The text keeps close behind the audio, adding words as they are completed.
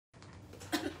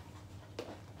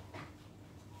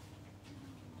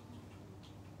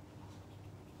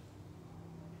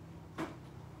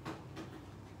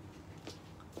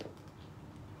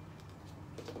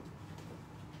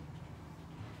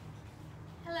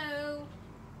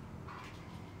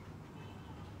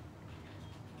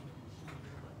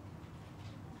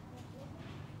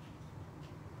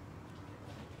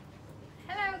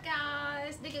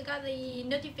got the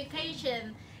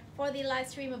notification for the live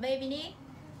stream of Babeeni?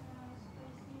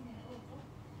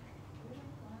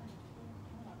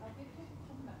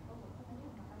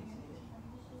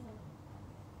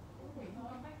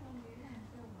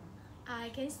 I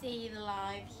can see the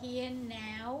live here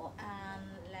now, and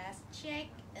let's check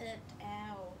it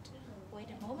out. Wait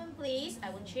a moment please, I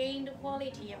will change the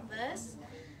quality of this.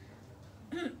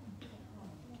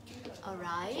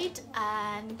 Alright,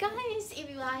 and guys, if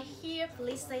you are here,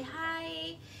 please say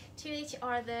hi to each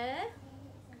other.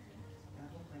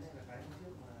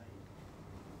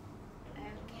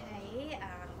 Okay,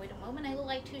 wait a moment, I would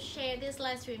like to share this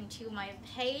live stream to my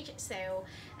page so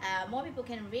more people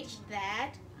can reach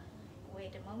that.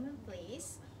 Wait a moment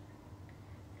please.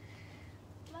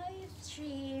 Live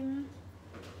stream.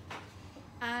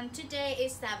 And today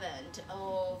is 7th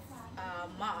of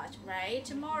March, right?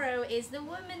 Tomorrow is the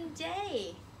Women's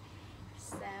Day.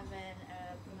 7th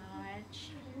of March.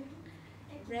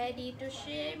 Ready to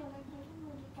ship?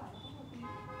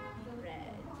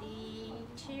 Ready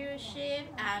to ship.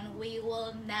 And we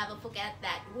will never forget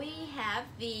that we have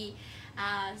the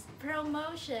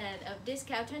promotion of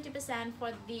discount 20%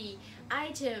 for the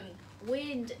item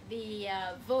win the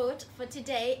vote for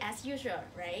today as usual,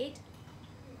 right?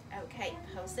 Okay,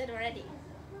 posted already.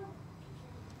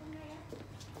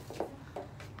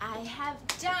 I have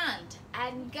done.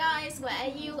 And guys, where are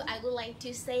you? I would like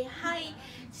to say hi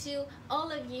to all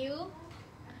of you.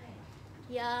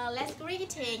 Yeah, let's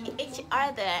greeting each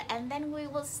other and then we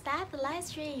will start the live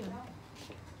stream.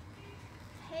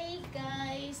 Hey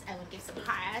guys, I will give some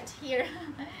heart here.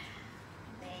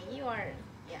 There you are.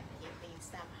 Yeah, give me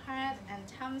some heart and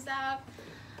thumbs up.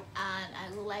 And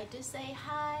I would like to say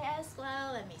hi as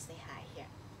well. Let me say hi here.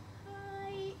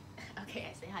 Hi. Okay,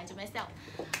 I say hi to myself.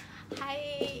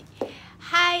 Hi.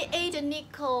 Hi,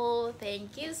 Babeeni Co.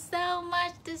 Thank you so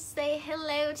much to say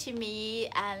hello to me,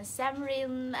 and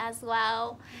Samrin as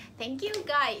well. Thank you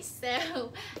guys.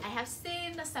 So I have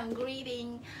seen some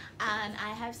greeting and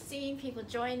I have seen people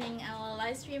joining our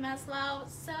live stream as well.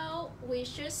 So we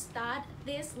should start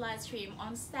this live stream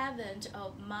on 7th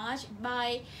of March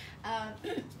by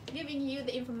giving you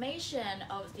the information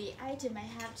of the item I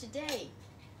have today.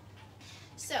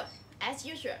 So as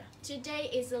usual, today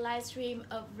is a live stream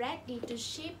of ready to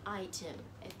ship item.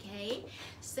 Okay,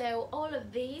 so all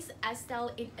of these are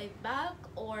sold in a bulk,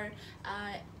 or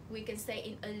we can say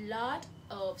in a lot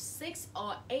of 6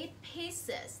 or 8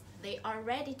 pieces. They are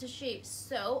ready to ship.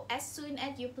 So as soon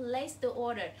as you place the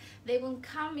order, they will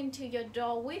come into your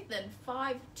door within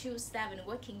 5 to 7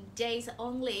 working days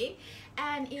only.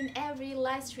 And in every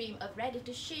live stream of ready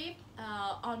to ship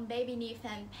on Babeeni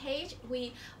fan page,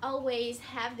 we always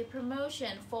have the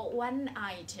promotion for one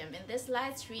item in this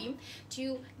live stream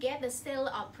to get the sale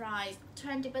of price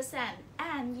 20%.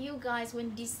 And you guys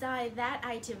will decide that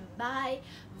item by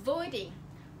voting.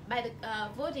 By the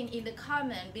voting in the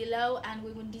comment below, and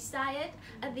we will decide it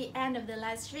at the end of the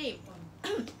live stream.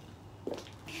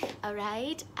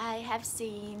 Alright, I have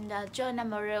seen Jonah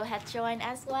Morrow had joined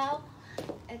as well.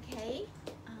 Okay,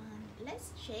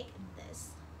 let's check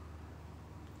this.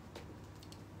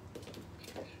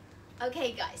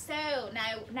 Okay guys, so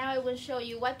now I will show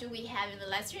you what do we have in the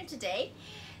live stream today.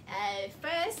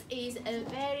 First is a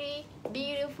very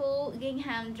beautiful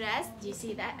gingham dress. Do you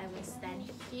see that? I will stand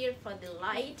here for the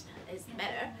light, it's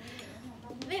better.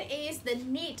 This is the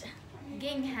knit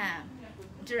gingham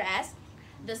dress,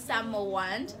 the summer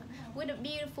one, with a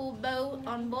beautiful bow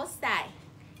on both sides.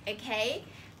 Okay,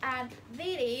 and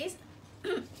this is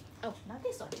oh, not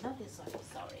this one, not this one,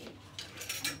 sorry.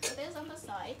 Put this on the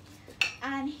side,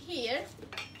 and here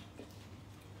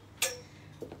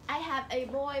I have a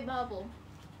boy bubble.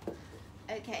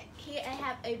 Okay, here I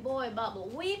have a boy bubble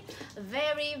with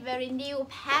very new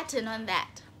pattern on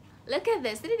that. Look at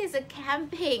this. This is a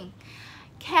camping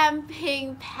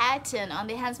pattern on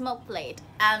the hand smoke plate,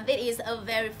 and this is a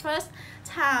very first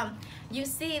time you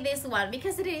see this one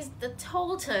because it is the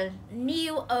total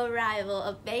new arrival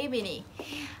of Babeeni.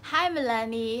 Hi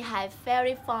Melanie, hi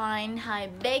Very Fine, hi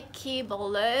Becky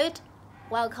Bullard.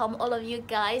 Welcome all of you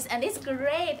guys, and it's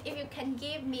great if you can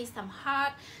give me some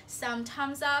heart, some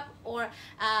thumbs up, or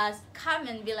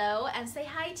comment below and say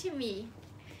hi to me.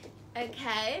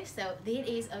 Okay, so this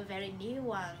is a very new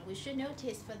one. We should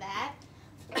notice for that.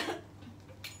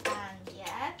 And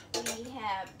yeah, we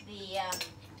have the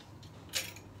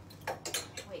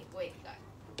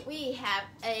we have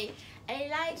a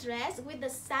light dress with the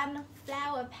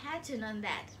sunflower pattern on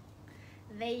that.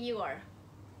 There you are,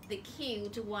 the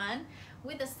cute one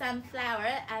with the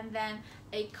sunflower, and then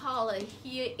a collar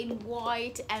here in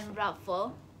white and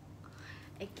ruffle.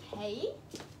 Okay,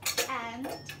 and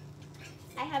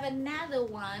I have another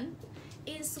one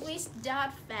in Swiss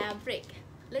dot fabric.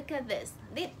 Look at this.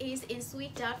 This is in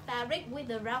Swiss dot fabric with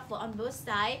the ruffle on both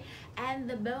sides and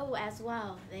the bow as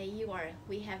well. There you are.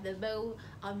 We have the bow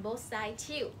on both sides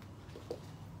too.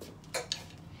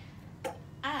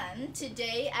 And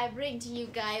today I bring to you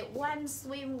guys one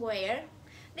swimwear.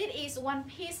 This is one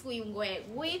piece swimwear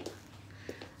with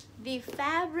the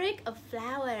fabric of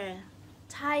flower,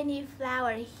 tiny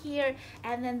flower here,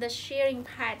 and then the shearing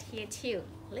part here too.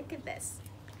 Look at this.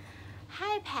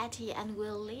 Hi Patty and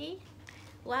Willie,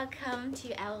 welcome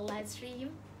to our live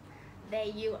stream. There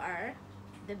you are,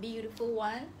 the beautiful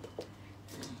one.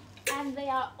 And they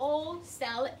are all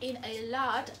sold in a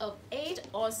lot of 8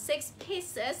 or 6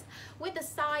 pieces with the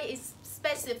size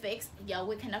specifics. Yeah,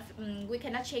 we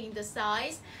cannot change the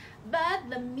size, but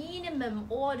the minimum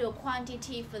order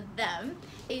quantity for them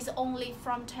is only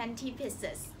from 20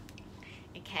 pieces.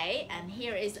 Okay, and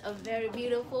here is a very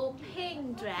beautiful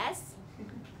pink dress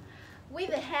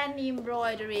with a hand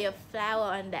embroidery of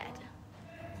flower on that.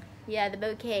 Yeah, the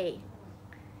bouquet,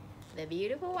 the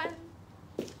beautiful one.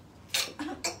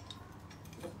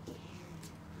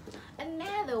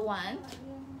 Another one,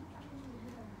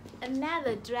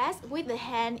 another dress with the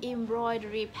hand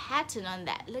embroidery pattern on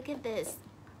that. Look at this,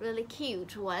 really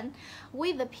cute one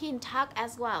with the pin tuck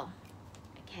as well.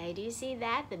 Okay, do you see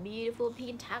that? The beautiful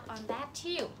pin tuck on that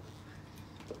too.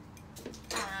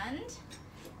 And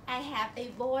I have a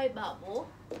boy bubble.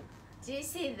 Do you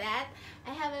see that?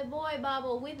 I have a boy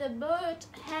bubble with the bird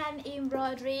hand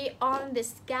embroidery on the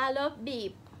scallop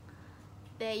bead.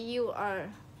 There you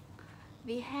are.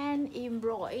 The hand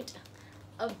embroidered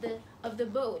of the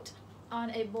boat on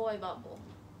a boy bubble.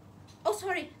 Oh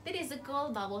sorry, that is a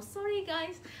girl bubble. Sorry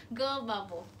guys, girl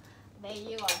bubble. There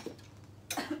you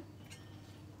are.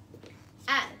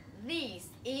 And this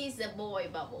is a boy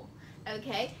bubble.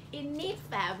 Okay, in knit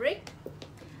fabric.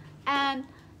 And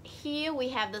here we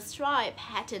have the stripe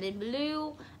pattern in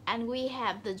blue, and we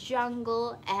have the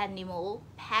jungle animal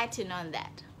pattern on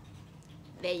that.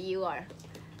 There you are.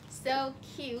 So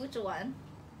cute one,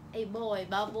 a boy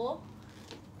bubble.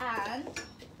 And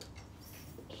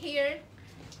here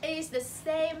is the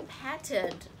same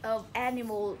pattern of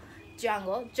animal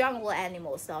jungle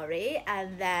animal, sorry,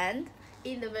 and then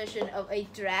in the version of a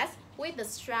dress with the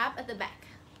strap at the back.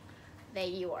 There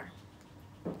you are.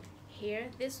 Here,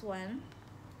 this one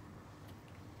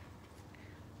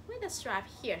with the strap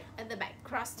here at the back,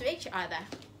 cross to each other.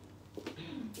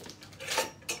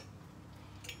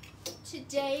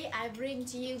 Today I bring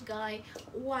to you guys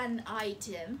one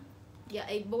item, yeah,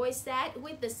 a boy set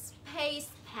with the space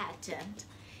pattern.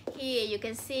 Here you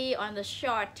can see on the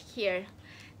short here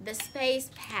the space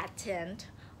pattern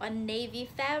on navy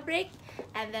fabric,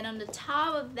 and then on the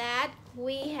top of that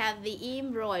we have the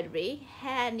embroidery,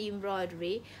 hand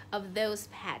embroidery of those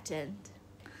patterns.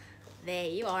 There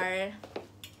you are.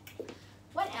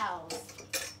 What else?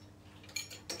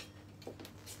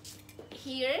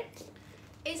 Here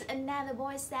is another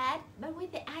boy set, but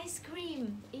with the ice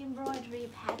cream embroidery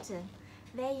pattern.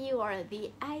 There you are,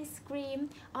 the ice cream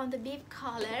on the bib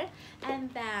collar, and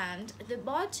then the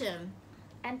bottom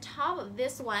and top of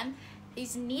this one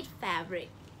is knit fabric.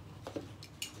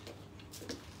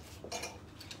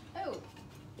 Oh,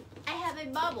 I have a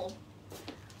bubble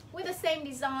with the same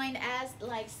design as,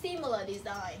 like similar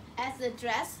design as the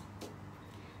dress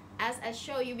as I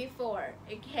showed you before.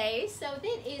 Okay, so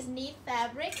this is knit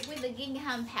fabric with the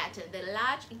gingham pattern, the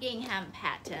large gingham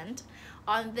pattern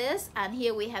on this, and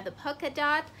here we have the polka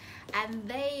dot, and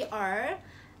they are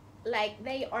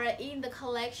in the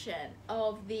collection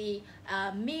of the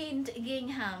mint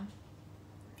gingham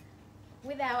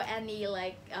without any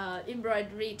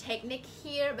embroidery technique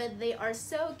here, but they are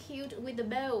so cute with the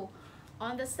bow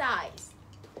on the sides.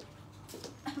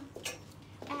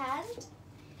 And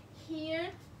here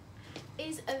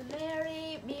is a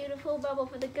very beautiful bubble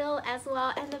for the girl as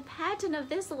well, and the pattern of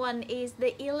this one is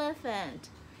the elephant.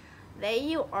 There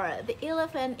you are, the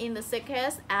elephant in the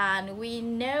circus, and we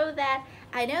know that,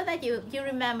 I know that you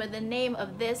remember the name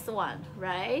of this one,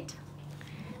 right?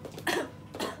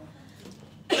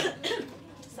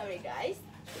 Sorry guys.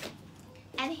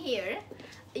 And here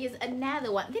is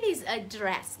another one. This is a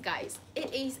dress, guys.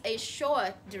 It is a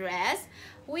short dress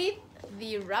with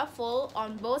the ruffle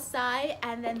on both sides,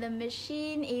 and then the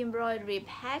machine embroidery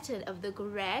pattern of the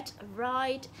garret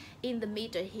right in the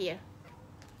middle here.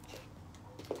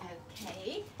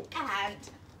 Okay, and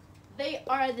they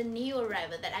are the new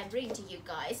arrival that I bring to you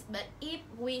guys, but if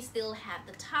we still have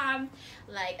the time,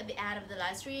 like at the end of the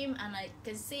live stream, and I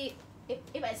can see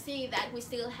if I see that we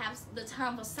still have the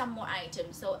time for some more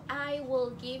items, so I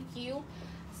will give you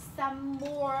some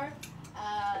more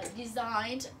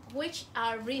designs which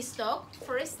are restocked.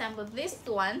 For example, this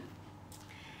one,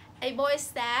 a boy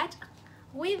set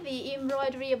with the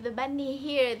embroidery of the bunny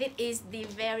here. This is the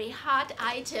very hot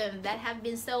item that have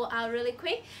been sold out really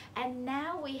quick, and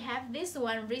now we have this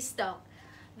one restocked.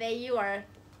 There you are.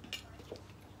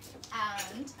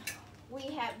 And we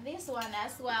have this one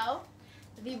as well,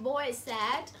 the boy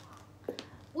set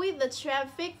with the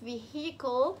traffic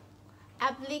vehicle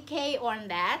applique on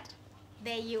that.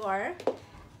 There you are,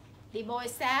 the boy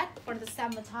set for the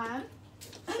summertime.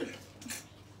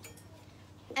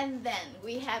 And then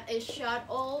we have a short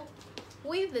all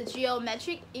with the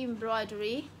geometric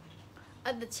embroidery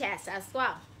at the chest as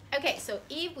well. Okay, so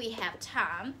if we have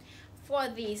time for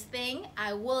these things,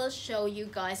 I will show you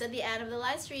guys at the end of the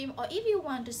live stream, or if you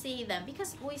want to see them,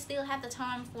 because we still have the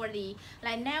time for the,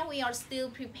 like now we are still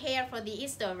prepared for the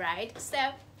Easter, right? So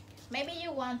maybe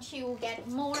you want to get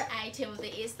more items of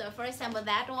the Easter, for example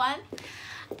that one.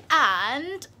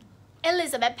 And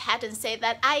Elizabeth Patton said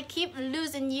that I keep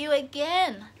losing you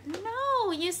again.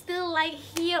 No, you still like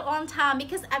here on time,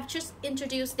 because I've just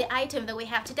introduced the item that we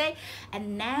have today,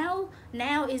 and now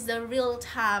is the real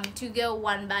time to go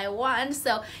one by one,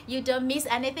 so you don't miss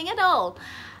anything at all.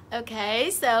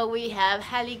 Okay, so we have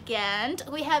Elegant,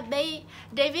 we have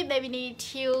David Babeeni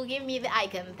to give me the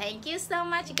icon. Thank you so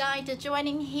much guys for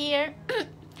joining here.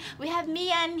 We have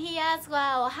Mian here as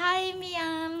well. Hi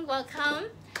Mian,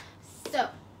 welcome. So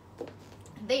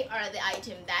they are the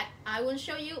item that I will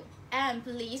show you, and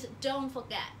please don't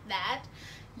forget that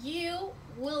you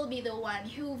will be the one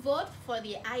who vote for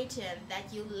the item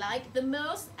that you like the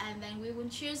most, and then we will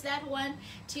choose that one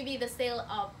to be the sale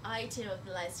of item of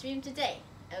the live stream today.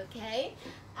 Okay,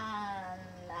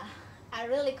 and I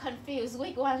really confused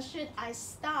which one should I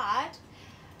start.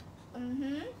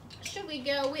 Should we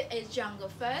go with a jungle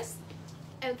first?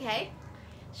 Okay,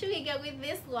 should we go with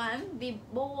this one, the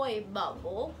boy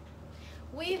bubble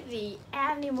with the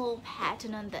animal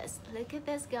pattern on this? Look at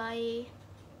this guy.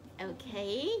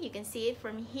 Okay, you can see it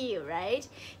from here, right?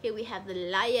 Here we have the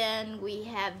lion, we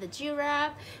have the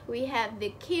giraffe, we have the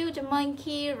cute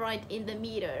monkey right in the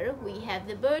middle, we have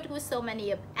the bird with so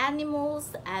many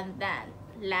animals, and then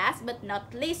last but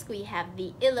not least we have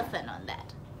the elephant on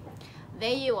that. There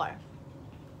you are.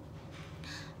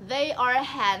 They are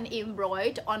hand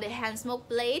embroidered on the hand smoke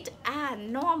blade,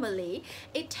 and normally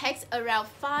it takes around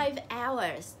 5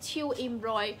 hours to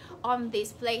embroider on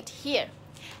this plate here.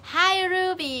 Hi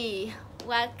Ruby,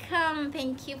 welcome,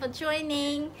 thank you for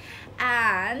joining.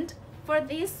 And for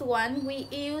this one we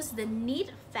use the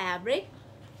knit fabric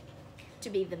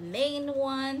to be the main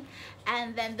one,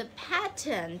 and then the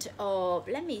pattern of,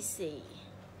 let me see.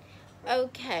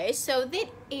 Okay, so this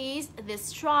is the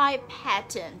stripe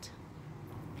pattern.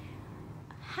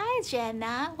 Hi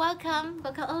Jenna, welcome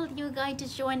all you guys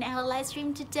to join our live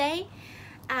stream today.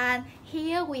 And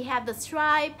here we have the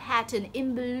stripe pattern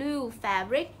in blue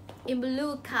fabric, in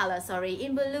blue color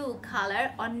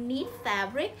on knit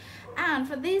fabric. And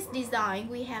for this design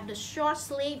we have the short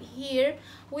sleeve here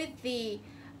with the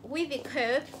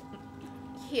curve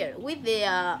here, with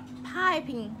the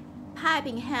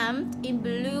piping hem in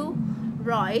blue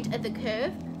right at the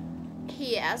curve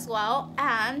here as well.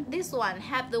 And this one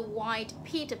have the white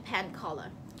Peter Pan color.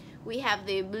 We have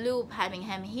the blue piping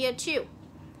hem here too.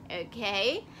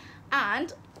 Okay,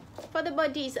 and for the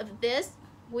bodies of this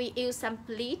we use some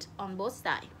pleat on both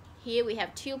sides. Here we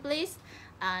have 2 pleats,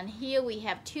 and here we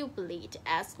have 2 pleats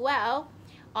as well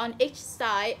on each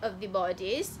side of the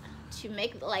bodies to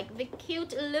make like the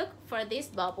cute look for this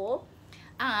bubble.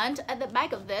 And at the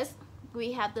back of this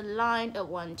we have the line of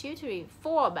 1, 2, 3,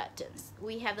 4 buttons.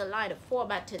 We have the line of 4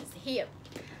 buttons here.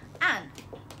 And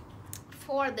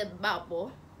for the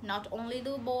bubble, not only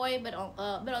the boy but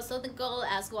also the girl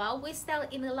as well, we sell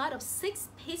in a lot of 6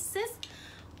 pieces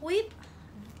with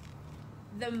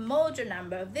the model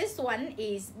number. This one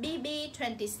is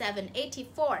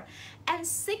BB2784, and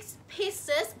 6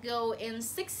 pieces go in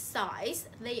 6 size.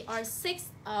 They are 6,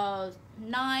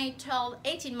 9, 12,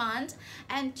 18 months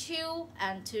and 2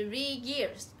 and 3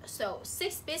 years. So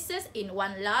 6 pieces in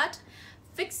 1 lot,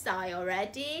 fixed size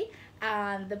already.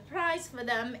 And the price for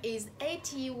them is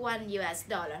 $81 US.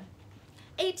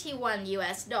 $81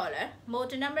 US,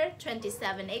 model number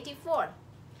 2784.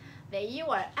 There you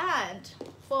are. And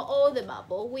for all the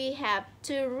bubble we have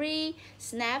 3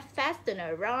 snap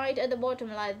fastener right at the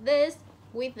bottom like this,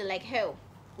 with the leg hole,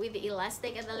 with the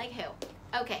elastic at the leg hole.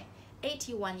 Okay,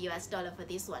 $81 US for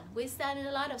this one. We sell in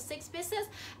a lot of 6 pieces,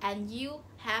 and you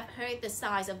have heard the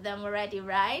size of them already,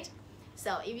 right?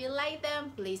 So if you like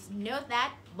them, please note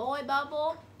that boy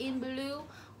bubble in blue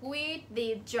with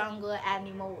the jungle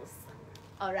animals.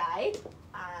 All right,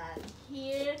 And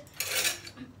here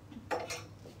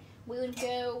we will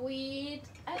go with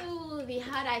the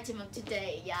hot item of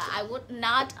today. Yeah, I would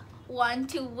not want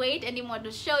to wait anymore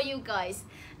to show you guys.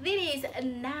 This is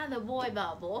another boy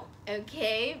bubble,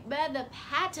 okay, but the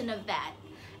pattern of that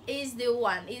is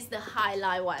the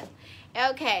highlight one.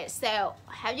 Okay, so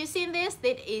have you seen this?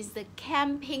 That is the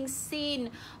camping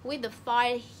scene with the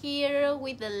fire here,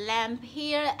 with the lamp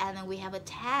here, and then we have a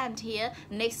tent here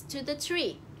next to the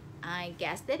tree. I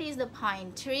guess that is the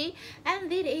pine tree,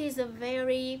 and it is a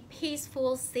very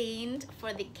peaceful scene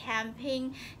for the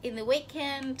camping in the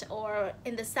weekend or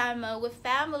in the summer with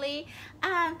family.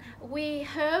 And we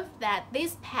hope that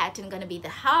this pattern gonna be the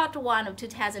hot one of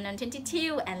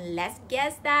 2022, and let's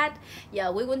guess that.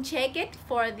 Yeah, we will check it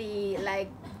for the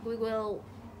we will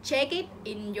check it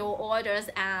in your orders,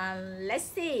 and let's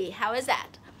see how is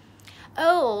that.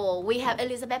 Oh, we have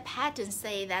Elizabeth Patton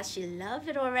say that she loved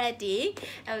it already.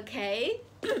 Okay.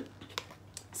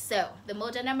 So the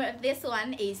model number of this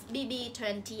one is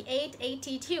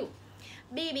BB2882.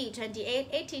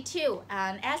 BB2882,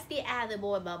 and as the other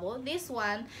boy bubble, this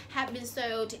one have been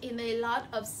sold in a lot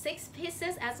of 6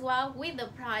 pieces as well, with the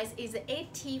price is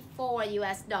 $84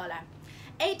 US.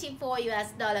 $84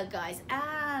 US, guys,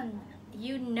 and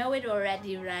you know it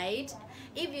already, right?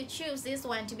 If you choose this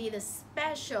one to be the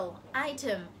special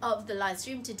item of the live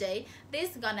stream today,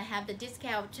 this is gonna have the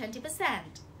discount of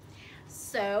 20%.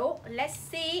 So let's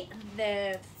see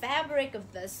the fabric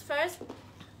of this first.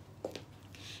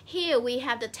 Here we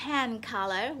have the tan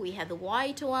color, we have the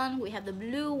white one, we have the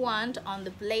blue one on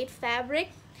the blade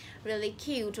fabric. Really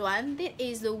cute one. This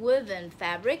is the woven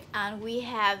fabric, and we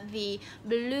have the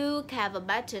blue cover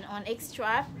button on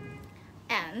extra.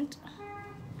 And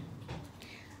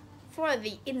for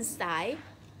the inside,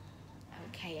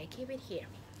 okay, I keep it here.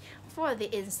 For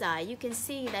the inside, you can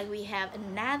see that we have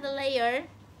another layer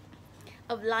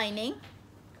of lining,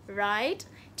 right,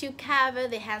 to cover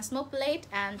the hand smoke plate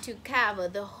and to cover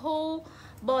the whole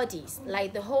bodies,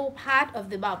 like the whole part of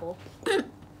the bubble.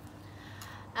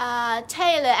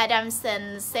 Taylor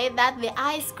Adamson said that the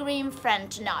ice cream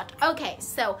French knot. Okay,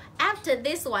 so after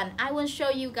this one, I will show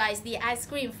you guys the ice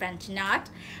cream French knot.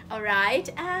 Alright,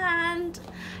 and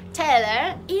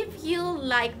Taylor, if you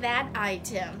like that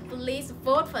item, please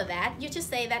vote for that. You just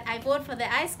say that I vote for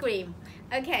the ice cream.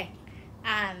 Okay,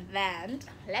 and then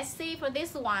let's see for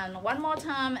this one more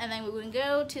time, and then we will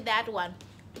go to that one.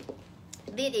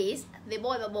 This is the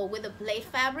boy bubble with the plate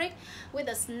fabric, with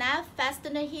a snap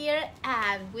fastener here,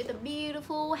 and with a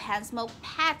beautiful hand smoke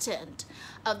pattern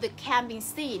of the camping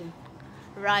scene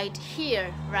right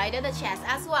here, right at the chest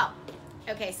as well.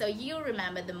 Okay, so you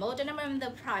remember the model number and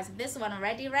the price of this one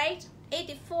already, right?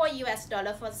 $84 US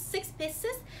for 6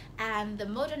 pieces, and the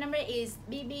model number is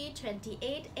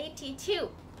BB2882.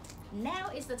 Now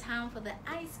is the time for the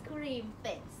ice cream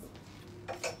things.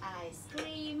 Ice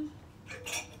cream.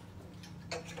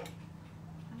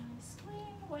 Ice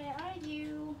cream, where are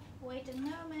you? Wait a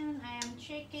moment, I am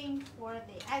checking for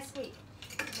the ice cream.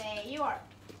 There you are.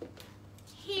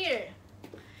 Here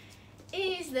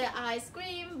is the ice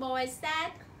cream boy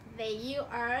set. There you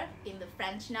are in the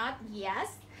French knot,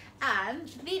 yes. And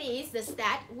this is the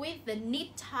set with the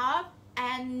knit top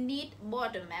and knit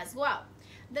bottom as well.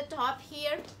 The top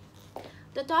here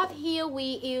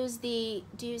we use the,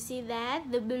 do you see that?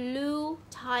 The blue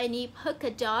tiny polka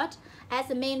dot as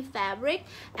the main fabric,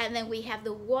 and then we have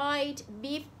the white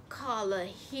beef collar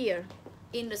here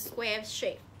in the square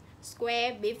shape,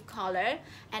 square beef collar,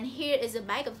 and here is the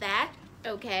back of that.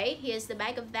 Okay, here's the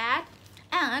back of that,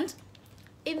 and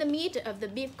in the middle of the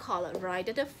beef collar, right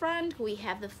at the front, we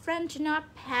have the French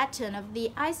knot pattern of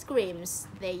the ice creams.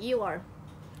 There you are.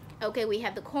 Okay, we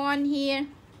have the corn here,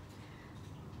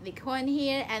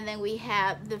 and then we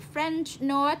have the French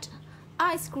knot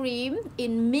ice cream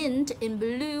in mint, in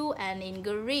blue, and in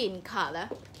green color.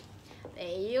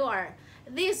 There you are.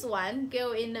 This one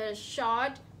go in the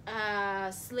short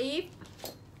sleeve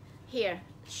here,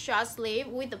 short sleeve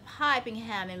with the piping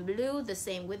hem in blue. The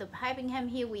same with the piping hem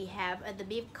here we have at the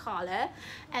beef collar,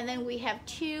 and then we have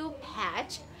 2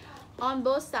 patch on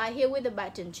both sides here with the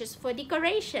button just for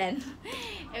decoration.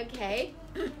 Okay.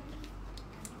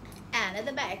 And at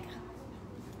the back,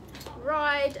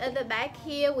 right at the back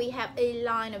here, we have a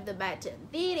line of the button.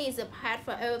 This is a part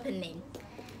for opening.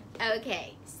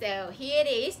 Okay, so here it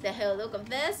is, the whole look of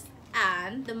this,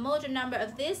 and the model number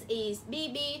of this is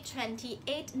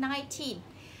BB2819.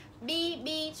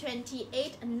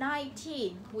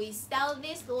 BB2819. We sell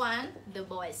this one, the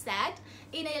boy set,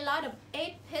 in a lot of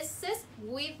 8 pieces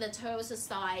with the total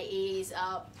size is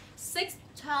 6,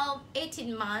 12,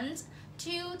 18 months,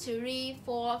 2, 3,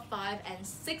 4, 5, and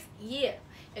 6 years.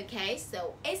 Okay,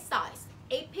 so 8 size,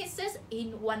 8 pieces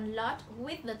in one lot,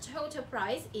 with the total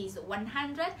price is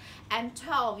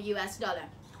 $112 US.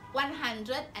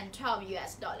 $112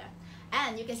 US.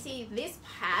 And you can see this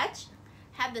patch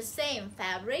have the same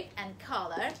fabric and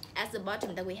color as the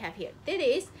bottom that we have here. This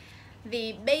is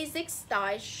the basic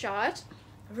style short,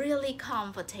 really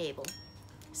comfortable,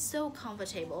 so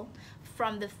comfortable,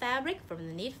 from the fabric, from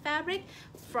the knit fabric,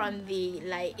 from the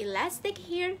like elastic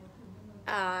here.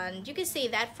 And you can see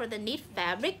that for the knit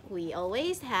fabric we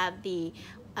always have the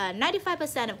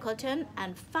 95% of cotton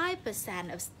and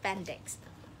 5% of spandex,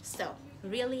 so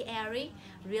really airy,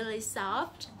 really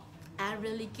soft, and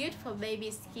really good for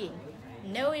baby skin.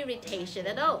 No irritation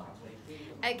at all.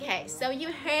 Okay, so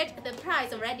you heard the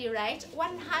price already, right?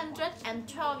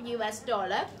 $112 US.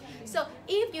 So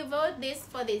if you vote this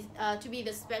for this to be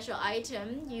the special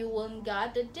item, you will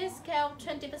get the discount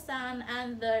 20%,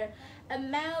 and the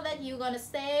amount that you're gonna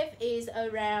save is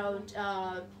around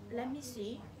let me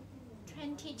see,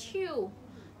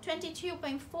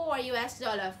 22.4 US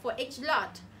dollar for each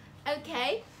lot.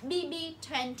 Okay, BB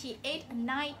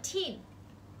 2819.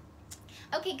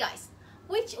 Okay guys,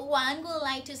 which one would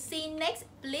like to see next?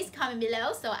 Please comment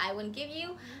below, so I will give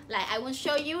you, like, I will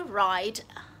show you right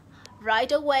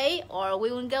away, or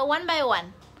we will go one by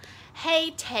one.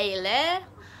 Hey Taylor,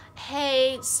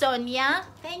 hey Sonia,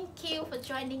 thank you for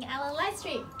joining our live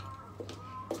stream.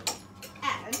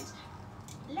 And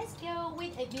let's go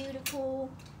with a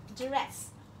beautiful dress.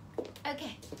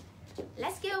 Okay,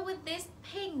 let's go with this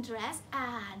pink dress.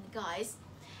 And guys,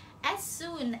 as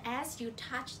soon as you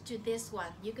touch to this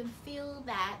one, you can feel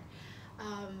that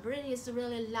really is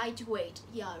really lightweight.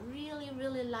 Yeah,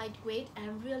 really lightweight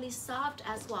and really soft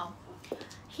as well.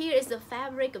 Here is the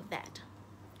fabric of that.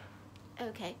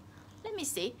 Okay, let me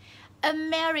see.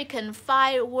 American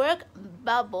firework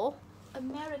bubble.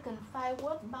 American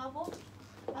firework bubble.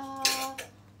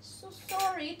 So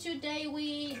sorry, today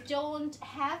we don't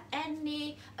have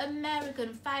any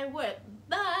American firework,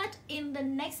 but in the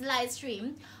next live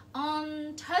stream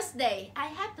on Thursday, I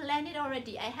have planned it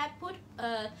already. I have put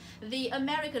the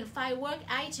American firework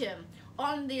item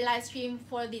on the live stream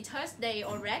for the Thursday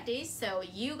already, so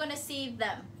you're gonna see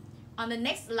them on the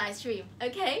next live stream.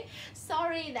 Okay,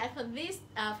 sorry that for this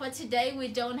for today we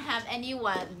don't have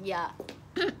anyone. Yeah.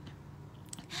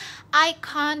 I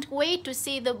can't wait to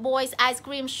see the boys ice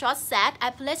cream short set. I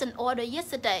placed an order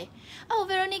yesterday. Oh,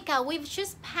 Veronica, we've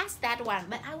just passed that one,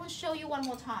 but I will show you one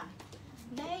more time.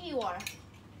 There you are.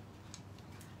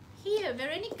 Here,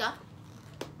 Veronica.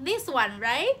 This one,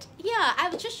 right? Yeah, I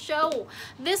will just show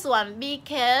this one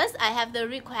because I have the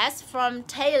request from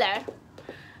Taylor.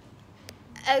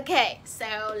 Okay,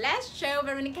 so let's show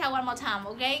Veronica one more time,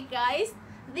 okay, guys?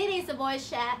 This is a boy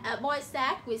set.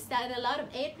 We started a lot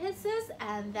of 8 pieces,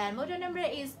 and then model number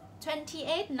is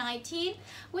 2819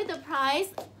 with the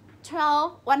price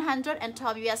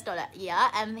 $112 US.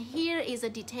 Yeah, and here is a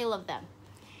detail of them.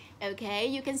 Okay,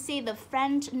 you can see the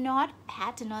French knot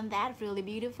pattern on that, really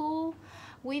beautiful,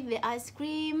 with the ice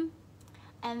cream,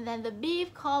 and then the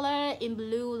beef color in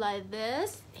blue like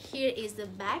this. Here is the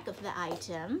back of the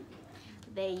item.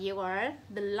 There you are,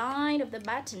 the line of the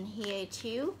button here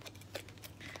too.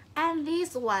 And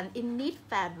this one in knit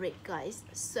fabric, guys,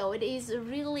 so it is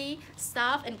really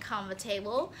soft and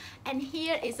comfortable. And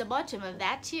here is the bottom of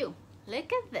that too.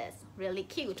 Look at this, really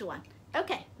cute one.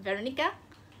 Okay, Veronica,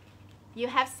 you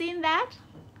have seen that?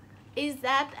 Is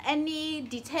that any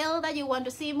detail that you want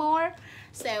to see more?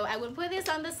 So I will put this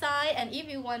on the side, and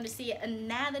if you want to see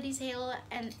another detail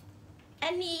and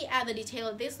any other detail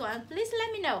of this one, please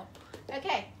let me know.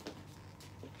 Okay,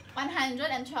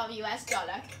 $112 US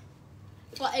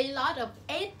for a lot of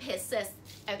 8 pieces.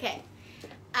 Okay,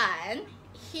 and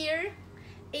here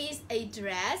is a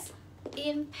dress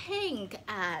in pink,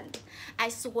 and I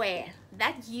swear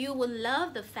that you will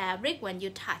love the fabric when you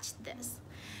touch this.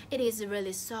 It is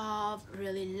really soft,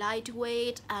 really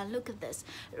lightweight, and look at this,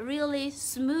 really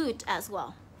smooth as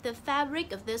well. The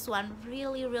fabric of this one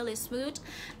really smooth,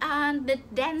 and the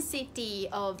density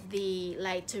of the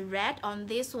thread on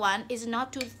this one is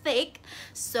not too thick,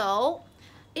 so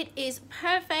it is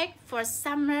perfect for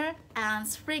summer and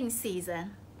spring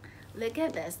season. Look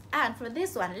at this. And for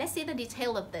this one, let's see the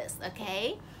detail of this.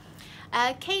 Okay,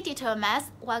 Katie Thomas,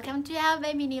 welcome to our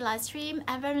Babeeni live stream.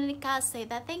 And Veronica say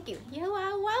that thank you. You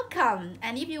are welcome.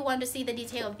 And if you want to see the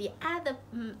detail of the other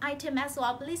item as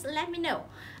well, please let me know.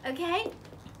 Okay,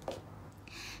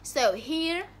 so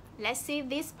here, let's see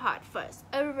this part first.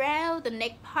 Around the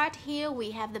neck part here,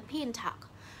 we have the pin tuck.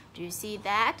 Do you see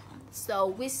that? So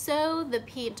we sew the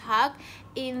pin tuck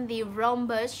in the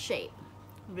rhombus shape,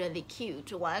 really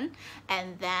cute one.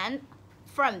 And then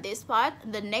from this part.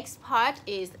 The next part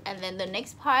is, and then the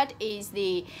next part is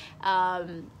the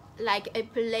like a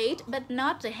plate, but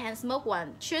not the hand smoke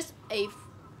one, just a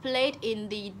plate in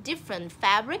the different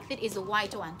fabric. That is a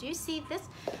white one. Do you see this?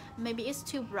 Maybe it's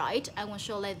too bright. I will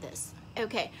show like this.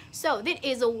 Okay, so this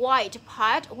is a white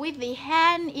part with the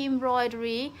hand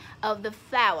embroidery of the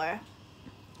flower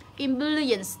in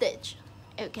bullion stitch.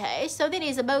 Okay, so this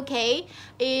is a bouquet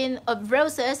of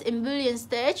roses in bullion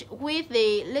stitch with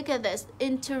the, look at this,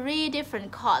 in 3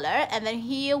 different color. And then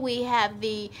here we have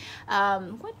the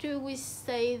what do we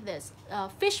say this,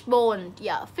 fishbone,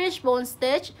 yeah, fishbone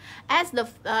stitch as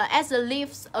the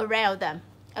leaves around them.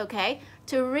 Okay,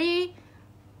 3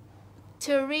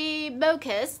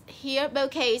 bouquets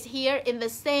here in the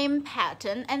same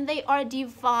pattern, and they are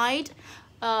divided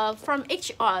from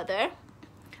each other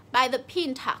by the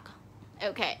pin tuck.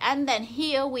 Okay, and then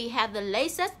here we have the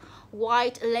laces,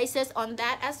 white laces on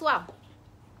that as well.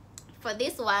 For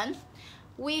this one,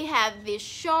 we have the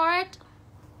short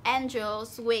angel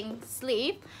swing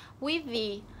sleeve with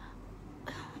the,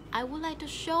 I would like to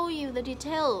show you the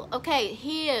detail. Okay,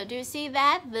 here, do you see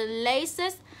that? The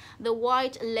laces, the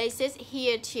white laces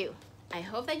here too. I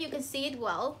hope that you can see it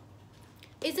well.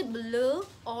 Is it blue,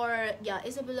 or yeah,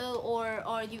 is it blue,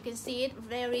 or you can see it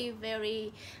very,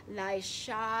 very like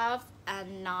sharp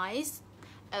and nice.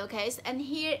 Okay, and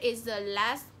here is the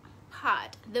last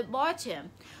part, the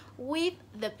bottom, with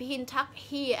the pin tuck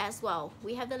here as well.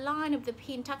 We have the line of the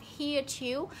pin tuck here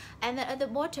too, and then at the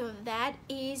bottom of that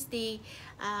is the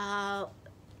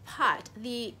part,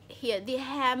 the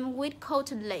hem with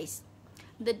cotton lace,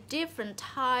 the different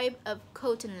type of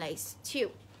cotton lace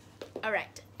too. All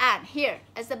right, and here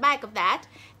as the back of that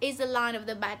is the line of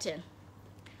the button,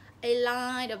 a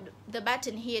line of the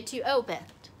button here to open.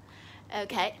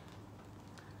 Okay,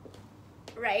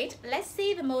 right, let's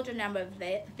see the model number of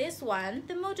this one.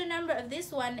 The model number of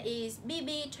this one is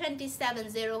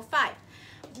BB2705.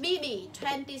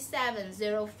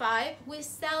 BB2705. We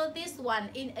sell this one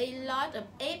in a lot of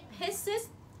 8 pieces.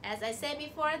 As I said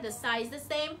before, the size the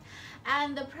same,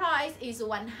 and the price is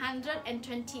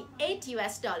 $128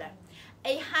 US.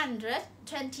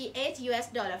 $128 US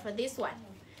for this one.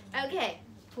 Okay,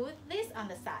 put this on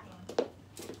the side.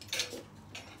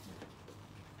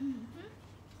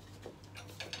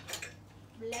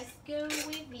 Let's go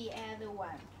with the other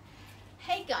one.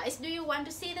 Hey guys, do you want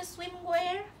to see the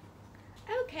swimwear?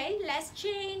 Okay, let's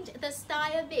change the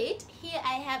style a bit. Here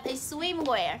I have a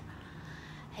swimwear.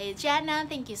 Hey Jana,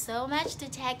 thank you so much to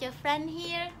tag your friend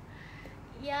here.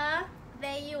 Yeah,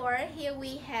 there you are. Here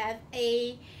we have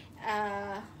a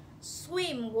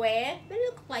swimwear. It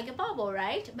looks like a bubble,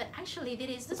 right? But actually this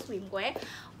is the swimwear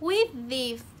with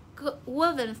the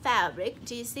woven fabric.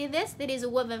 Do you see this? This is a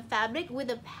woven fabric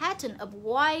with a pattern of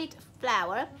white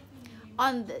flower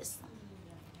on this.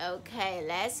 Okay,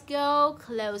 let's go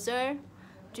closer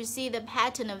to see the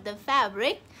pattern of the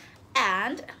fabric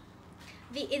and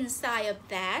the inside of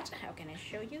that. How can I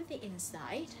show you the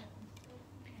inside?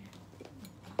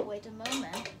 Wait a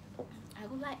moment.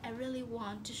 I really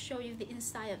want to show you the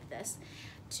inside of this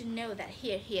to know that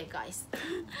here guys.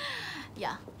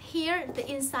 Yeah, here the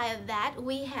inside of that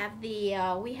we have the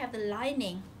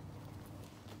lining.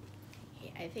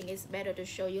 Here, I think it's better to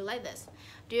show you like this.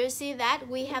 Do you see that?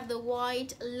 We have the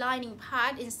white lining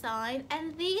part inside,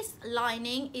 and this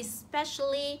lining is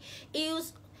specially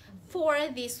used for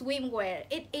the swimwear.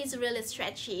 It is really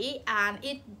stretchy and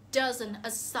it doesn't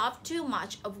absorb too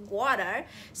much of water,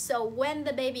 so when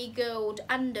the baby goes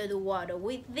under the water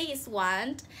with this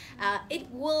one, it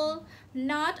will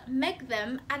not make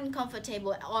them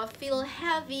uncomfortable or feel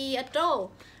heavy at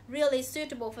all. Really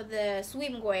suitable for the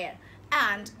swimwear.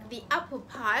 And the upper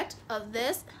part of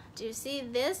this, do you see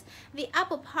this? The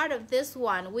upper part of this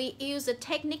one, we use a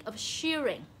technique of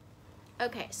shearing.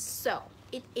 Okay, so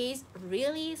it is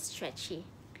really stretchy.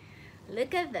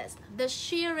 Look at this. The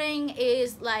shearing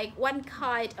is like one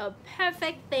kind of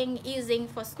perfect thing using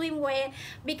for swimwear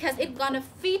because it's gonna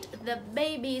fit the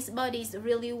baby's bodies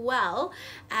really well,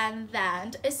 and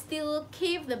then it still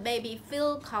keep the baby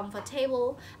feel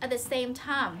comfortable at the same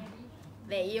time.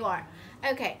 There you are.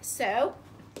 Okay, so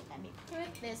let me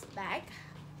put this back.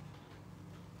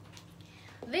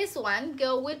 This one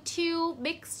go with 2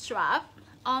 big straps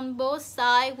on both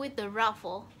sides with the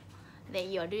ruffle. There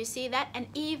you are. Do you see that? And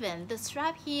even the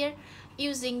strap here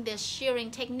using the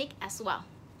shearing technique as well.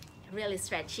 Really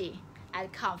stretchy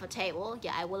and comfortable.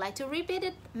 Yeah, I would like to repeat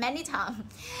it many times.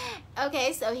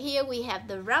 Okay, so here we have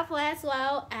the ruffle as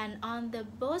well, and on the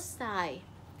both side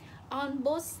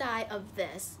of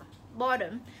this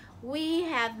bottom, we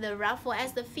have the ruffle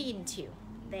as the fin too.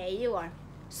 There you are.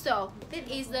 So this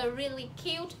is a really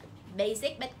cute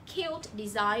basic but cute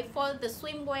design for the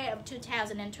swimwear of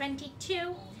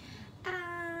 2022.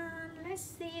 And let's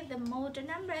see the model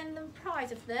number and the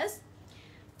price of this.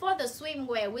 For the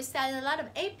swimwear, we sell a lot of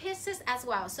 8 pieces as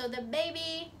well. So the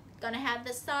baby gonna have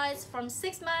the size from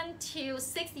 6 months to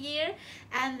 6 years,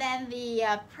 and then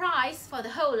the price for the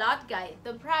whole lot, guys,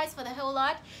 the price for the whole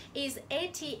lot is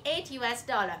 $88 US.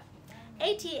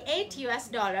 $88 US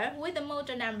with the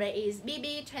model number is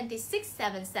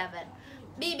BB2677.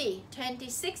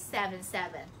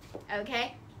 BB2677.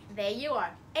 Okay, there you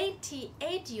are.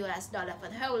 $88 US for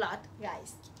the whole lot,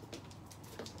 guys.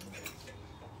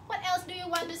 What else do you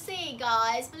want to see,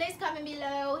 guys? Please comment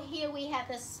below. Here we have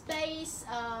the space.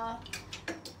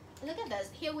 Look at this.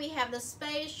 Here we have the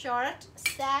space short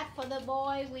set for the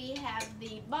boy. We have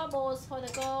the bubbles for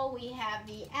the girl. We have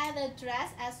the other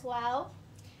dress as well.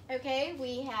 Okay,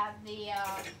 we have the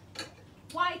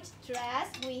white dress.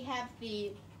 We have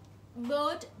the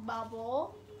boat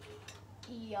bubble.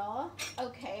 Yeah.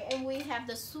 Okay, and we have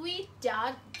the sweet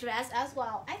dot dress as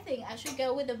well. I think I should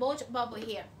go with the boat bubble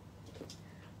here.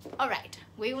 Alright,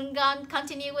 we will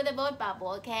continue with the boat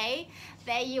bubble, okay?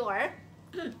 There you are.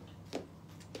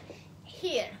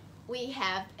 Here we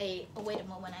have a, oh, wait a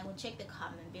moment, I will check the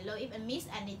comment below if I miss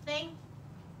anything.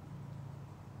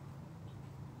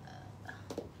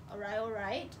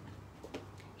 Alright.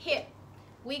 Here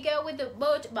we go with the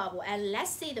boat bubble, and let's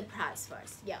see the price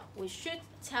first. Yeah, we should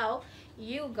tell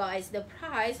you guys the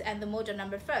price and the model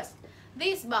number first.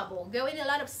 This bubble go in a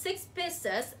lot of 6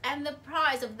 pieces, and the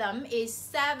price of them is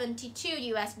 $72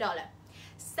 US.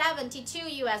 $72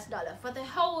 US for the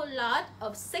whole lot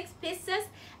of 6 pieces,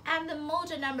 and the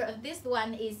model number of this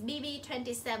one is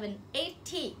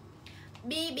BB2780.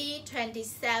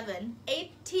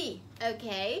 BB2780.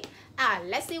 Okay,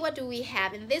 let's see what do we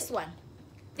have in this one.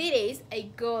 This is a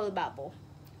gold bubble.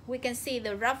 We can see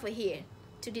the ruffle here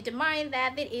to determine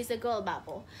that it is a gold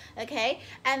bubble. Okay,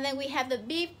 and then we have the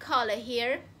beef color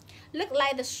here, look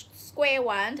like the square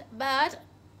one, but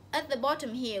at the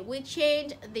bottom here we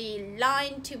change the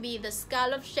line to be the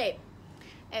scallop shape.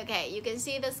 Okay, you can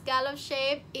see the scallop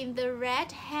shape in the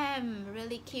red hem,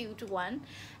 really cute one.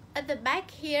 At the back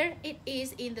here it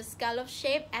is in the scallop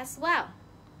shape as well.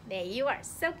 There you are,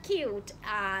 so cute.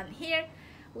 And here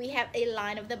we have a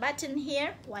line of the button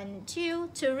here, 1, 2,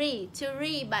 3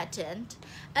 buttons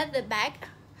at the back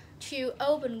to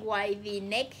open wide the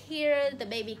neck here. The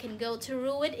baby can go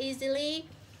through it easily.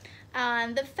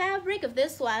 And the fabric of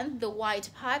this one, the white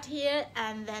part here,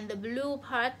 and then the blue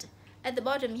part at the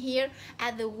bottom here,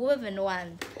 and the woven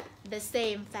one, the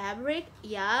same fabric,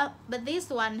 yeah, but this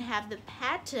one have the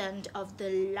pattern of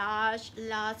the large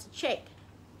check.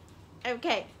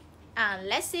 Okay, and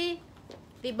let's see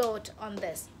the boat on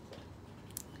this.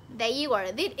 There you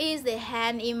are. This is the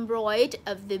hand embroidered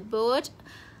of the boat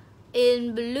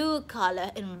in blue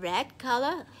color, in red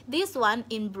color, this one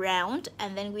in brown,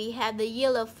 and then we have the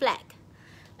yellow flag.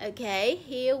 Okay,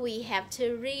 here we have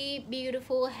 3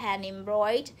 beautiful hand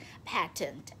embroidered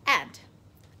pattern. And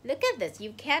look at this,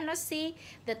 you cannot see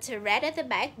the thread at the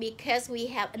back because we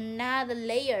have another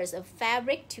layers of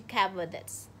fabric to cover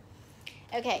this.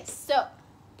 Okay, so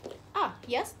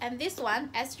yes, and this one,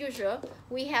 as usual,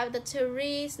 we have the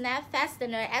 3 snap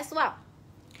fastener as well.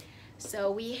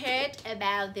 So we heard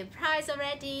about the price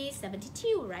already,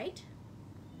 72, right?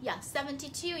 Yeah,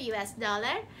 $72 US.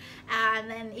 And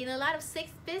then in a lot of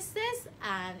 6 pieces.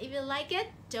 And if you like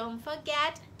it, don't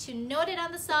forget to note it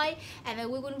on the side, and then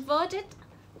we will vote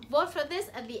for this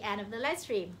at the end of the live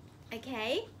stream.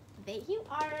 Okay, there you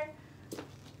are.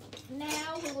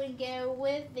 Now we will go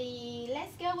with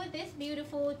let's go with this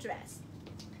beautiful dress.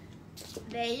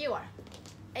 There you are,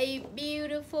 a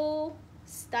beautiful,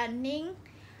 stunning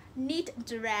knit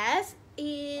dress.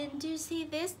 And do you see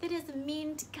this? It is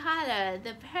mint color,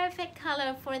 the perfect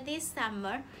color for this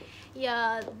summer.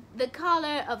 Yeah, the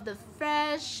color of the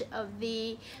fresh, of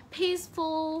the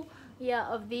peaceful, yeah,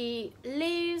 of the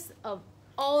leaves, of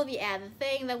all the other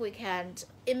things that we can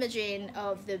imagine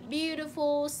of the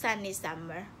beautiful sunny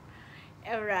summer.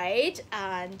 All right,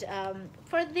 and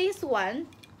for this one,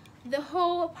 the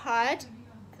whole part,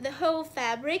 the whole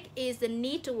fabric is the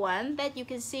knit one that you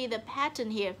can see the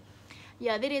pattern here.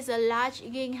 Yeah, this is a large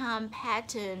gingham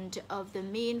pattern of the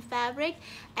main fabric,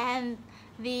 and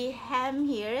the hem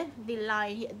here, the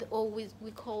line here, we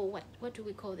call what do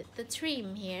we call it? The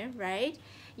trim here, right?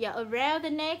 Yeah, around the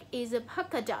neck is a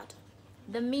polka dot,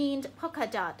 the main polka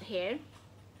dot here.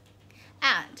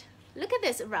 And look at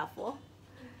this ruffle.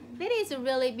 That is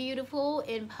really beautiful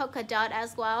in polka dot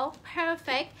as well.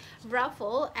 Perfect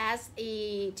ruffle as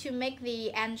to make the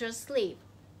angel sleeve.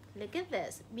 Look at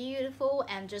this beautiful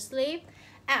angel sleeve,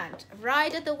 And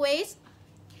right at the waist,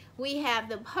 we have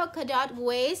the polka dot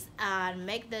waist and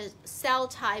make the cell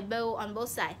tie bow on both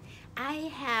sides.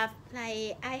 I have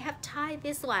tied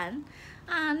this one,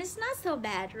 and it's not so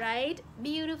bad, right?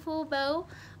 Beautiful bow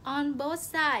on both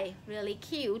sides, really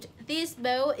cute. This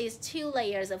bow is 2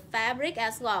 layers of fabric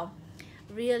as well.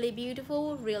 Really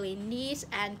beautiful, really neat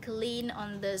and clean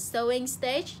on the sewing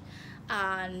stage,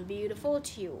 and beautiful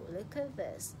too. Look at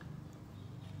this.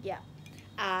 Yeah.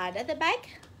 And at the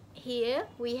back here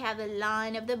we have the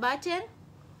line of the button.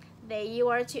 There you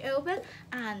are to open,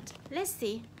 and let's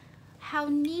see how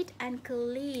neat and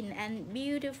clean and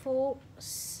beautiful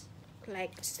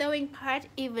like sewing part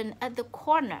even at the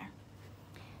corner.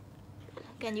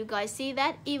 Can you guys see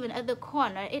that? Even at the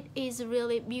corner it is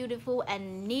really beautiful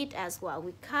and neat as well.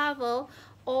 We cover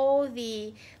all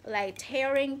the like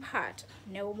tearing part,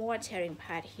 no more tearing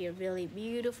part here. Really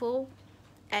beautiful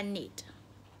and neat.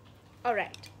 All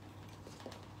right,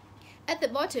 at the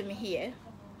bottom here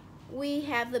we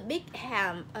have the big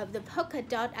hem of the polka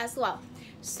dot as well.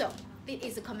 So this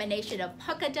is a combination of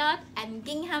polka dot and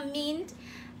gingham mint.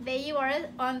 There you are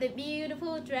on the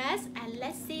beautiful dress. And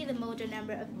let's see the model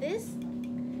number of this.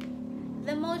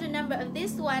 The model number of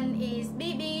this one is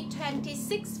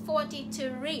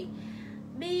BB2643.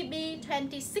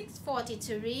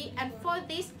 BB2643. And for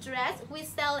this dress we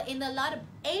sell in a lot of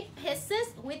 8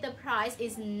 pieces with the price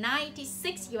is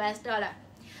 $96 US.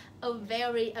 A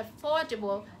very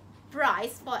affordable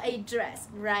price for a dress,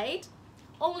 right?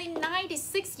 Only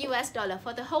 $96 US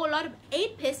for the whole lot of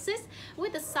 8 pieces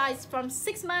with the size from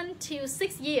 6 months to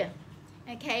 6 years.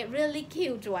 Okay, really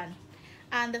cute one.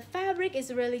 And the fabric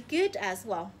is really good as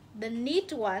well. The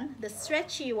neat one, the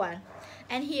stretchy one.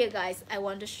 And here guys, I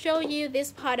want to show you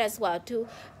this part as well to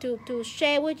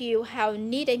share with you how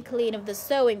neat and clean of the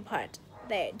sewing part.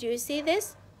 There, do you see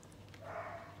this?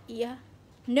 Yeah,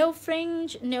 no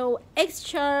fringe, no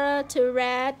extra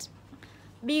thread.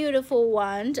 Beautiful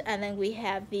one. And then we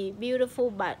have the beautiful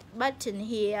button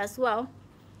here as well,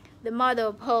 the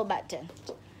model pearl button.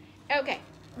 Okay,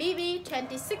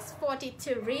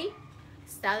 BB2643,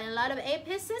 selling a lot of 8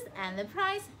 pieces, and the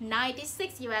price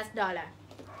 $96 US.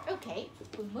 Okay,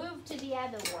 we move to the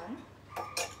other one.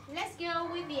 Let's go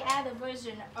with the other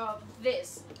version of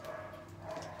this.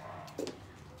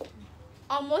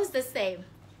 Almost the same,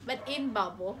 but in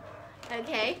bubble.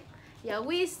 Okay, yeah,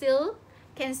 we still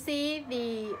can see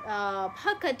the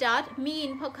polka dot,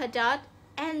 mean polka dot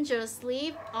angel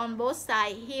sleeve on both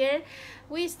sides here.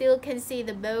 We still can see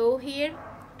the bow here.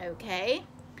 Okay,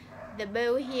 the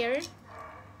bow here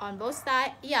on both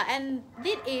sides. Yeah, and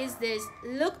this is this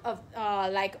look of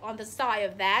like on the side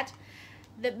of that,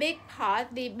 the big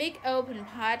part, the big open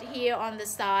part here on the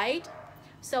side.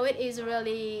 So it is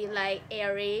really like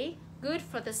airy, good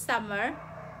for the summer.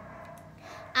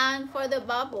 And for the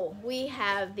bubble, we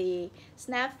have the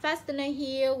snap fastener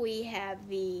here. We have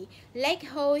the leg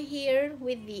hole here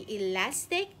with the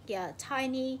elastic. Yeah,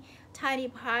 tiny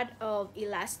part of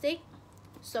elastic,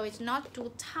 so it's not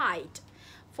too tight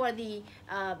for the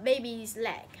baby's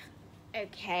leg.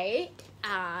 Okay,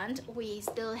 and we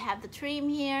still have the trim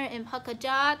here in polka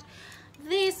dot.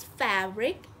 This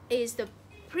fabric is the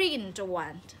print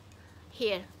one.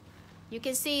 Here, you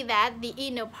can see that the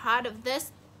inner part of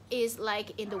this is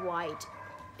like in the white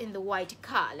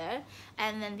color,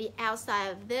 and then the outside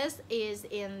of this is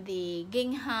in the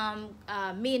gingham,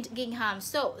 mint gingham.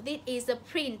 So this is a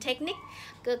print technique,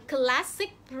 the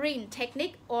classic print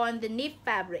technique on the knit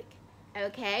fabric.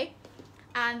 Okay,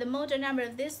 and the model number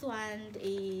of this one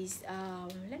is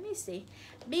let me see,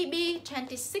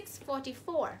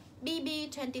 BB2644.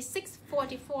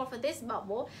 BB2644 for this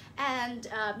bubble. And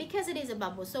because it is a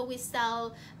bubble, so we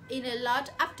sell in a lot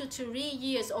up to 3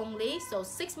 years only, so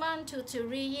 6 months to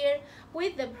 3 years,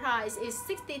 with the price is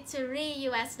 $63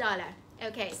 US.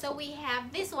 Okay, so we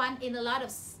have this one in a lot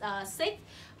of 6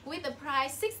 with the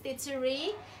price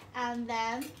 63, and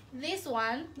then this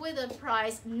one with the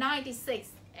price 96.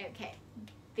 Okay,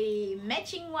 the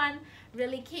matching one,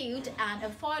 really cute and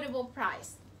affordable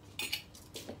price.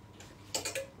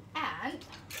 And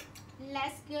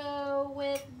let's go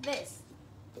with this.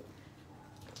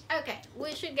 Okay,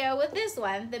 we should go with this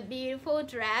one, the beautiful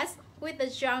dress with the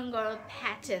jungle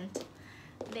pattern.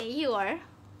 There you are,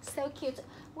 so cute.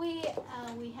 We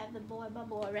have the boy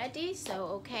bubble already, so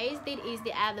okay, this is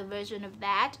the other version of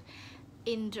that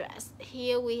in dress.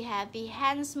 Here we have the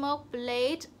hand smoke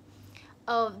blade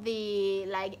of the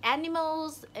like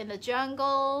animals in the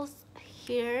jungles.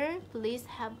 Here, please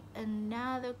have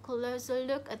another closer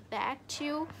look at that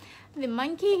too. The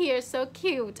monkey here, so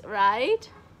cute, right?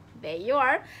 There you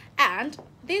are. And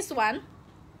this one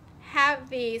have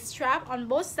the strap on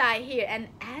both sides here, and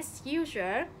as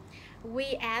usual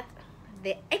we add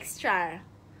the extra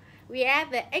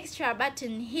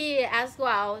button here as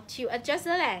well to adjust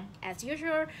the length as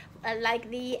usual, like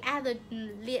the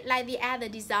other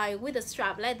design with the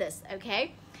strap like this.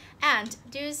 Okay, and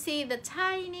do you see the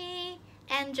tiny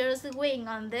angel's wing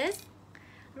on this?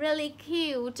 Really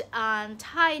cute and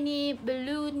tiny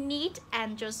blue knit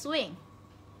angel swing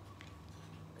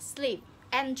sleeve,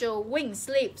 angel wing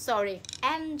sleeve, sorry,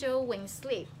 angel wing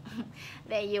sleeve.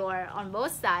 There you are on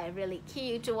both sides, really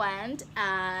cute one.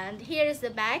 And here is the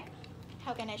back.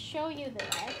 How can I show you the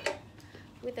back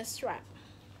with the strap?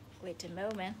 Wait a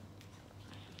moment.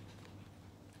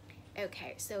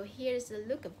 Okay, so here's the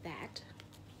look of that.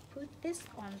 Put this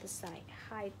on the side,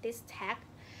 hide this tag,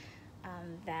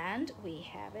 and then we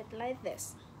have it like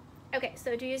this. Okay,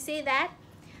 so do you see that?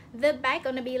 The back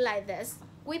gonna be like this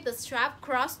with the strap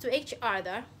cross to each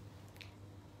other.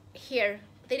 Here,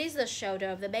 this is the shoulder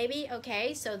of the baby.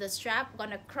 Okay, so the strap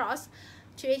gonna cross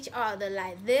to each other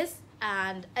like this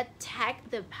and attach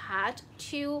the part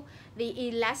to the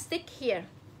elastic here.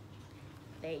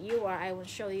 There you are. I will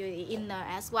show you the inner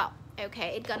as well.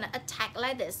 Okay, it's gonna attach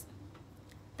like this.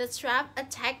 The strap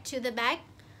attached to the back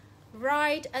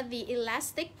right at the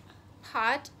elastic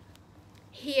part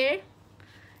here.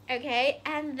 Okay,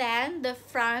 and then the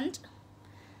front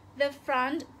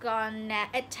gonna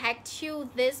attach to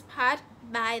this part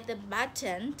by the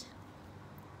button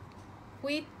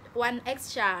with one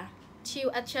extra to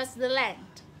adjust the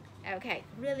length. Okay,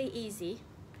 really easy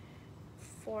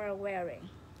for wearing,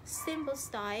 simple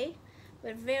style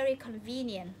but very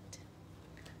convenient.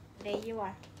 There you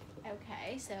are.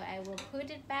 Okay, so I will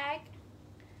put it back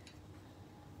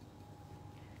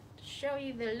to show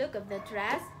you the look of the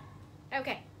dress.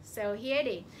 Okay, so here it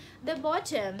is. The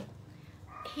bottom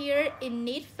here in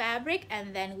knit fabric,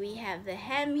 and then we have the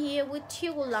hem here with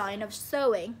 2 lines of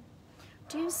sewing.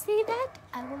 Do you see that?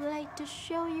 I would like to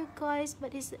show you guys,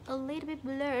 but it's a little bit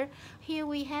blurred. Here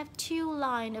we have 2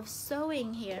 lines of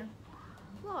sewing here.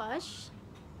 Gosh,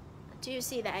 do you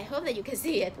see that? I hope that you can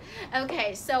see it.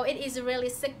 Okay, so it is really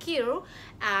secure.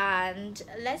 And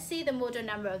let's see the model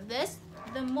number of this.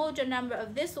 The model number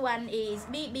of this one is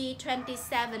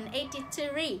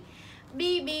BB2783.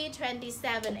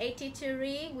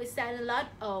 BB2783. We sell a lot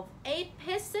of 8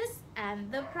 pieces,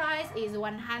 and the price is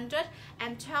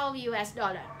 $112 US.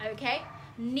 Okay,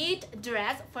 knit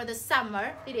dress for the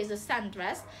summer. It is a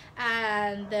sundress,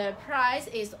 and the price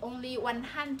is only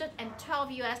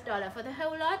 $112 US for the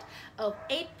whole lot of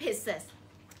 8 pieces.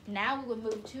 Now we will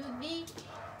move to the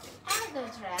other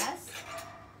dress.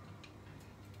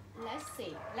 Let's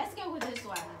see. Let's go with this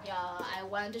one. Yeah, I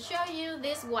want to show you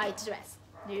this white dress.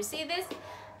 Do you see this?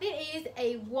 This is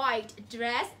a white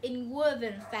dress in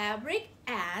woven fabric,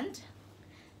 and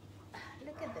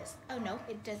look at this. Oh no,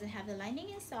 it doesn't have the lining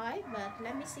inside, but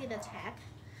let me see the tag.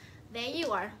 There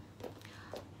you are.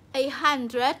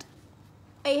 800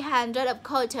 of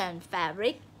cotton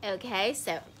fabric. Okay,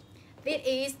 so this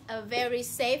is a very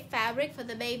safe fabric for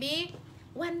the baby.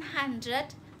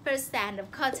 100%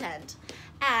 of cotton.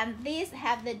 And these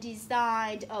have the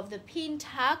design of the pin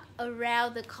tuck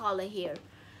around the collar here.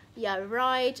 Yeah,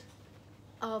 right,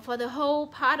 for the whole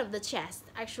part of the chest,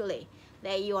 actually.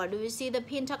 There you are. Do you see the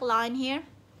pin tuck line here?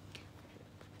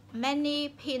 Many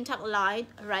pin tuck line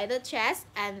right the chest,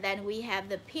 and then we have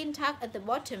the pin tuck at the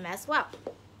bottom as well.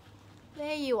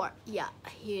 There you are. Yeah,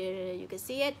 here you can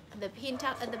see it, the pin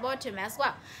tuck at the bottom as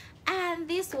well. And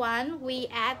this one, we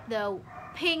add the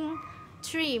pink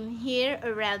trim here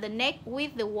around the neck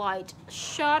with the white,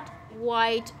 short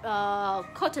white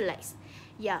cotton lace.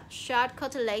 Yeah, short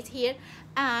cotton lace here,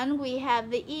 and we have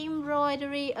the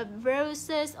embroidery of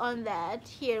roses on that.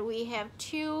 Here we have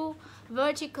 2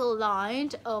 vertical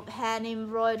lines of hand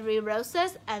embroidery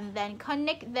roses, and then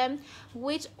connect them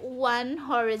with 1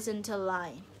 horizontal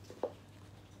line.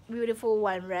 Beautiful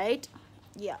one, right?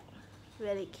 Yeah,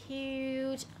 really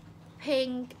cute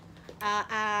pink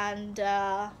and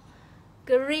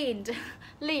green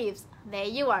leaves. There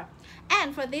you are.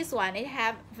 And for this one, it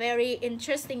have very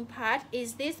interesting part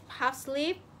is this puff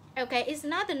sleeve. Okay, it's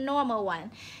not the normal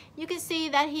one. You can see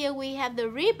that here we have the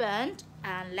ribbon,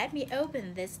 and let me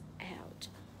open this out.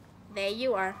 There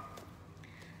you are.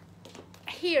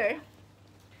 Here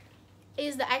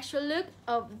is the actual look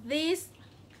of this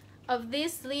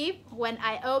sleeve when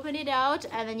I open it out,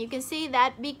 and then you can see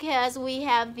that because we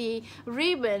have the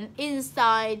ribbon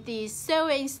inside the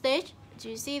sewing stitch. Do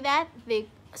you see that? The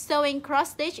sewing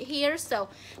cross stitch here, so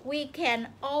we can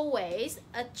always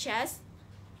adjust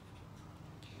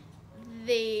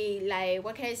the, like,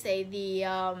 what can I say, the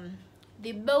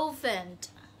woven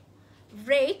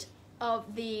rate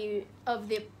of the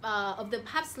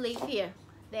puff sleeve here.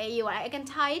 There you are. I can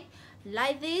tie it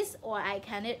like this, or I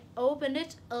can open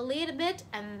it a little bit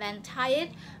and then tie it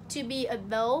to be a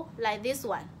bow like this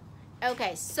one.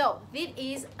 Okay, so this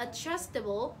is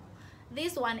adjustable.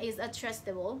 This one is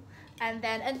adjustable. And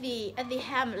then at the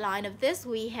hemline of this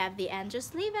we have the angel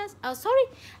sleeve as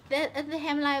at the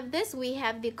hemline of this we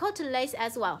have the cotton lace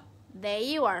as well. There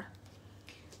you are.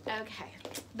 Okay,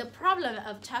 the problem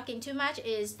of talking too much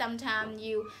is sometimes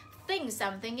you think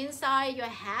something inside your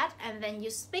head and then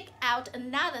you speak out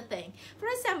another thing. For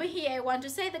example, here I want to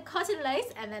say the cotton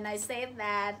lace and then I say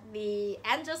that the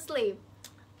angel sleeve,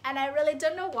 and I really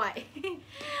don't know why.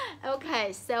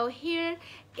 Okay, so here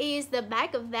is the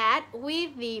back of that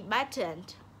with the button.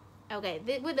 Okay,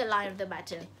 with the line of the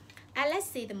button. And let's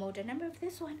see the model number of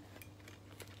this one.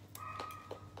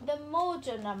 The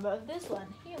model number of this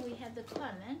one. Here we have the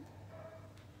comment.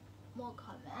 More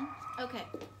comment. Okay.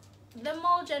 The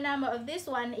model number of this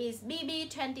one is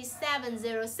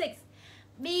BB2706.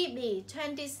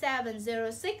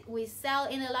 BB2706. We sell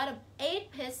in a lot of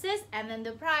 8 pieces and then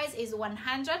the price is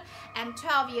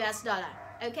 $112 US.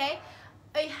 Okay,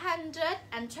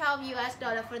 $112 US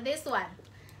for this one.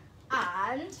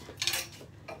 And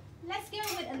let's go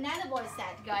with another boy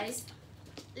set, guys.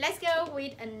 Let's go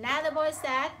with another boy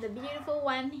set, the beautiful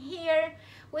one here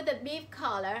with the beef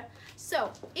collar.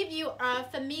 So if you are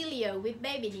familiar with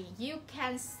Babeeni, you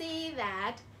can see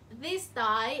that this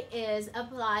style is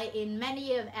applied in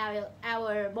many of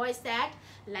our boy set,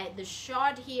 like the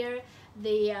short here,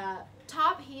 the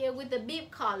top here with the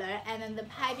beef collar, and then the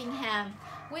piping hem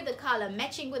with the collar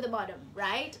matching with the bottom,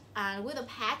 right? And with a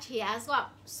patch here as well.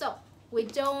 So we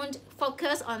don't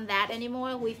focus on that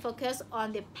anymore. We focus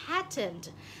on the pattern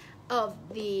of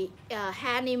the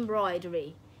hand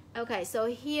embroidery. Okay, so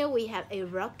here we have a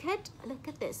rocket. Look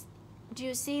at this. Do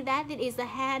you see that? It is the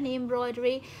hand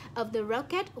embroidery of the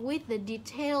rocket with the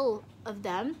detail of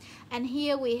them. And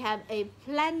here we have a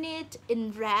planet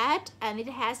in red and it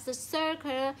has the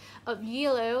circle of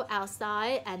yellow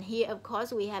outside. And here, of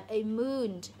course, we have a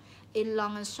moon in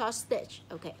long and short stitch.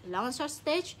 Okay, long and short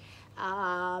stitch.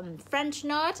 French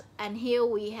knot, and here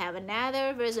we have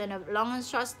another version of long and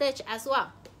short stitch as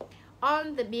well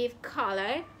on the beef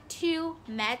collar to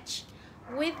match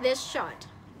with this short.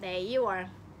 There you are.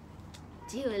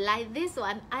 Do you like this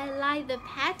one? I like the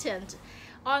pattern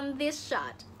on this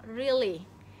shot, really.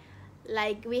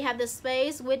 Like we have the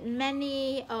space with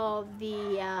many of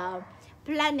the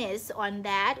planets on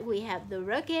that. We have the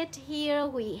rocket here,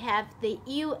 we have the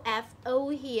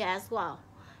UFO here as well.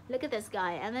 Look at this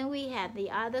guy, and then we have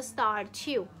the other star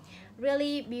too.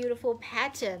 Really beautiful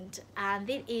pattern, and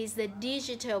this is the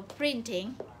digital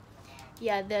printing.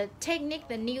 Yeah, the technique,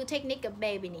 the new technique of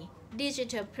Babeeni,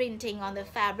 digital printing on the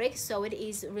fabric, so it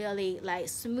is really like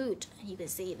smooth. You can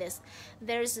see this.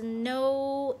 There's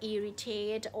no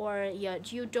irritate, or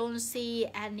you don't see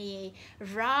any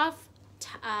rough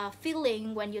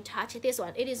feeling when you touch this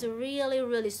one. It is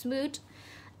really smooth.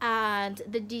 And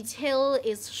the detail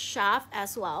is sharp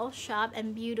as well, sharp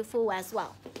and beautiful as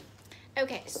well.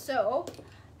 Okay, so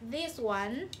this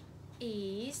one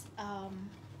is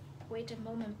wait a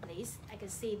moment please, I can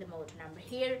see the model number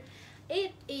here.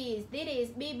 This is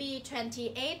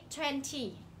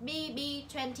BB2820.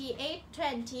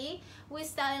 BB2820. We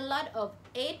sell a lot of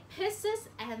 8 pieces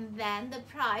and then the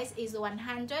price is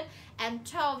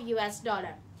 $112 US.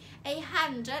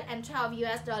 $112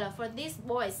 US for this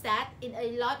boy set in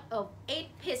a lot of 8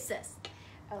 pieces.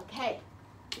 Okay,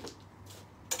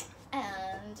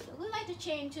 and we'd like to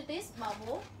change to this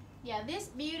bubble. Yeah, this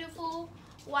beautiful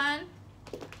one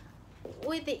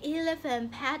with the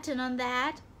elephant pattern on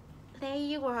that. There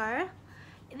you are.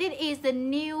 This is the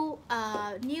new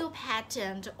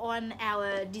pattern on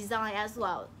our design as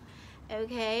well.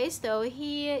 Okay, so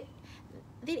here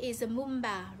this is a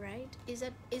Mumba, right? Is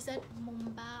that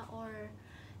Mumba, or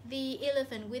the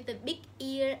elephant with the big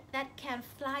ear that can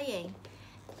flying,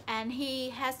 and he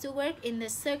has to work in the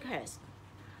circus.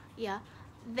 Yeah,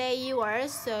 there you are.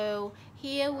 So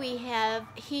here we have,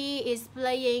 he is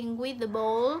playing with the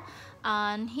ball,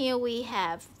 and here we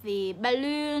have the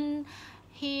balloon.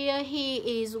 Here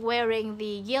he is wearing the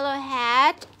yellow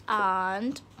hat,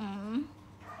 and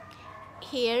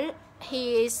here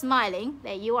he is smiling.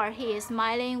 There you are. He is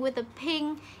smiling with a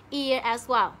pink ear as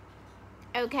well.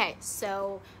 Okay,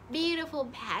 so beautiful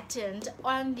pattern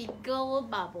on the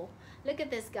gold bubble. Look at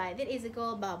this guy. This is a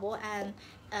gold bubble, and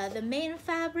the main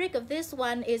fabric of this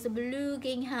one is blue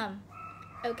gingham.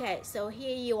 Okay, so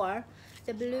here you are,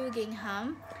 the blue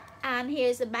gingham, and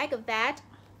here's the back of that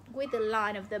with the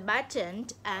line of the button,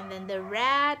 and then the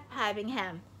red piping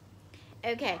hem.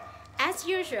 Okay, As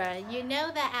usual, you know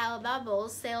that our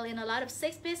bubbles sell in a lot of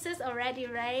 6 pieces already,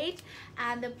 right?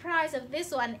 And the price of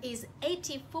this one is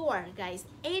 84, guys.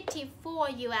 84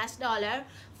 US dollar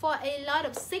for a lot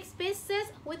of 6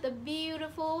 pieces with a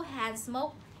beautiful hand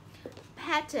smoke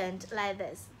pattern like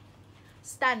this.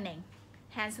 Stunning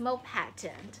hand smoke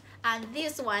pattern. And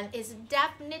this one is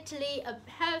definitely a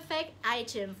perfect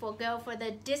item for go for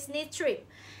the Disney trip.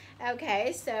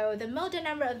 Okay, so the model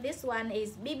number of this one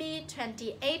is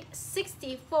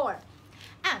BB2864.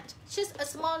 And just a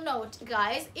small note,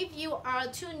 guys, if you are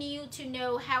too new to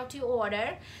know how to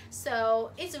order,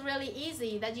 so it's really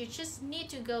easy that you just need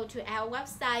to go to our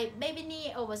website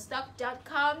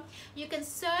babeeni.overstock.com. You can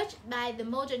search by the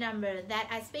model number that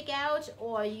I speak out,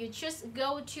 or you just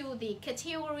go to the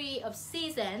category of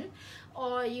season,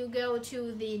 or you go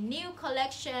to the new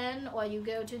collection, or you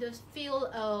go to the field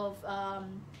of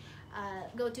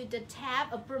go to the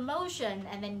tab of promotion,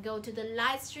 and then go to the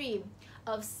live stream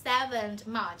of 7th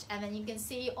March, and then you can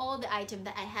see all the items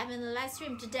that I have in the live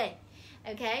stream today.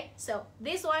 Okay, so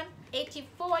this one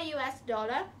 84 US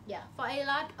dollar, yeah, for a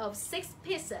lot of 6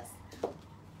 pieces.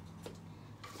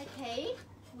 Okay,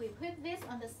 we put this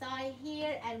on the side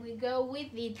here, and we go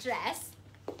with the dress,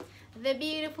 the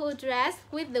beautiful dress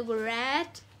with the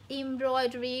red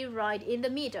embroidery right in the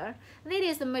middle. This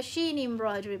is the machine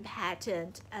embroidery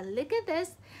pattern, and look at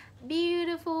this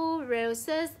beautiful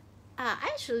roses.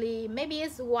 Actually, maybe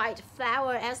it's white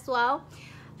flower as well,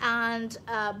 and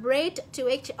braid to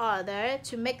each other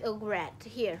to make a red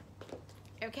here.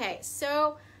 Okay,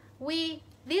 so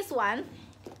this one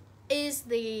is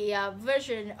the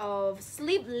version of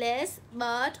sleeveless,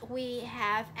 but we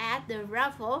have add the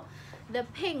ruffle, the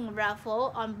pink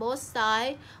ruffle on both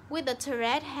sides with the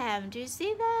thread hem. Do you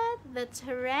see that? The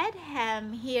thread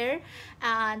hem here,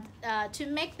 and to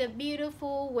make the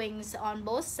beautiful wings on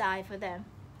both sides for them.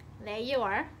 There you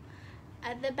are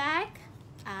at the back,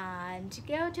 and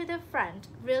go to the front.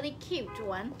 Really cute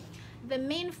one. The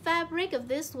main fabric of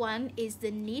this one is the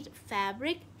knit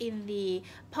fabric in the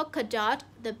polka dot,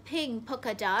 the pink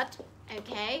polka dot.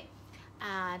 Okay,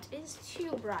 and it's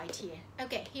too bright here.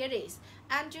 Okay, here it is.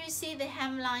 And do you see the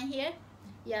hemline here?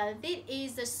 Yeah, this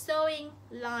is the sewing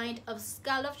line of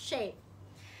scallop shape.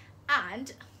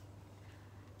 And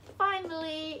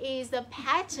finally is the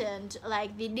pattern,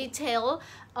 like the detail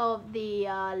of the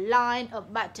line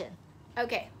of button.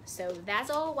 Okay, so that's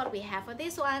all what we have for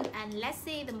this one, and let's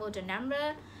see the model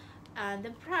number and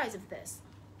the price of this.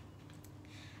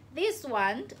 This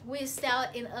one we sell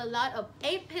in a lot of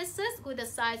 8 pieces with a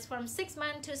size from 6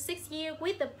 months to 6 years,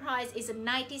 with the price is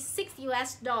 96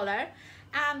 US dollar,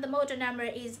 and the model number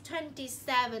is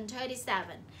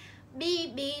 2737.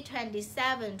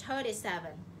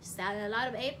 BB2737. Sell a lot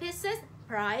of 8 pieces,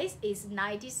 price is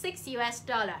 96 US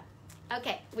dollar.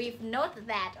 Okay, we've noted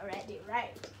that already,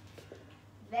 right?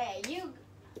 There you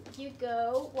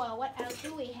go. Well, what else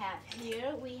do we have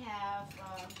here? We have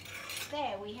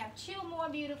there we have 2 more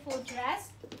beautiful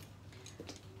dress.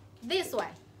 This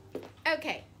one,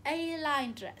 okay,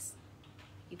 A-line dress.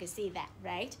 You can see that,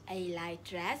 right? A-line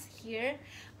dress here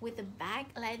with the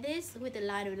back like this, with the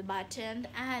line of the button,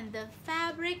 and the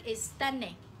fabric is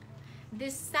stunning.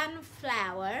 This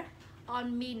sunflower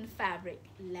on mint fabric.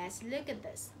 Let's look at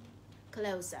this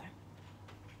closer.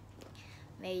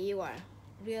 There you are.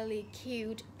 Really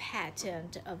cute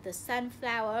pattern of the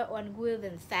sunflower on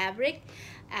woven fabric,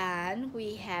 and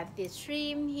we have the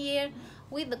trim here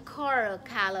with the coral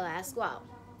color as well.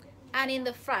 And in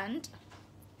the front,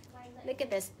 look at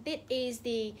this. This is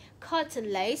the cotton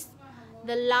lace,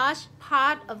 the large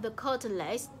part of the cotton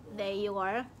lace. There you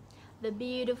are, the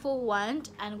beautiful one,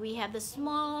 and we have the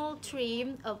small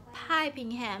trim of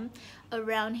piping hem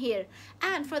around here.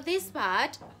 And for this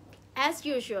part, as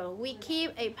usual, we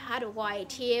keep a part of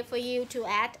white here for you to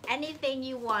add anything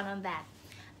you want on that,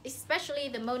 especially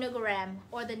the monogram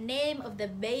or the name of the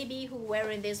baby who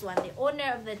wearing this one, the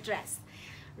owner of the dress,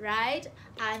 right?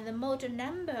 And the model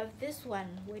number of this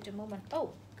one, wait a moment.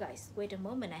 Oh guys, wait a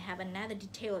moment, I have another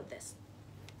detail of this.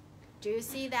 Do you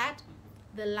see that?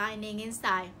 The lining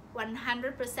inside,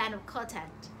 100% of cotton.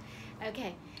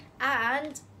 Okay,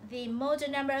 and the model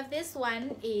number of this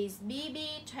one is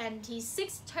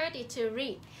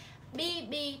BB2633.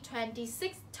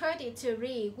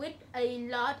 BB2633 with a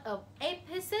lot of 8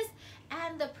 pieces,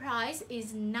 and the price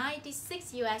is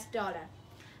 96 US dollar.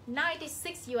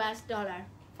 96 US dollar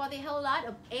for the whole lot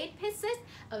of 8 pieces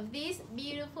of this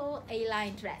beautiful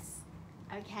A-line dress.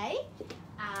 Okay,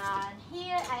 and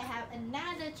here I have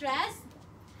another dress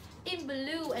in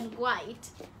blue and white,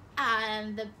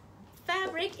 and the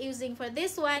fabric using for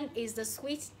this one is the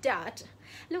sweet dot,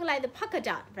 look like the polka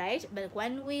dot, right? But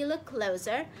when we look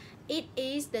closer, it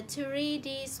is the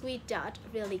 3D sweet dot,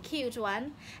 really cute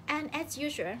one. And as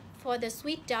usual, for the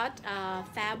sweet dot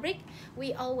fabric,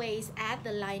 we always add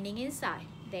the lining inside.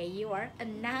 There you are,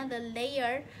 another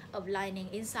layer of lining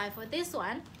inside for this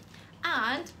one.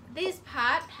 And this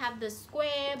part have the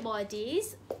square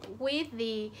bodies with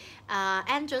the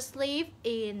angel sleeve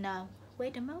in,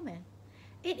 wait a moment.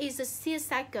 It is a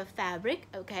seersucker fabric,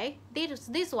 okay?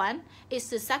 This one is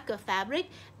the sucker fabric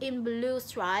in blue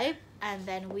stripe, and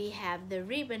then we have the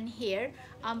ribbon here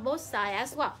on both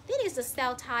sides as well. This is the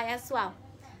style tie as well.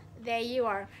 There you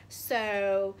are.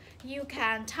 So you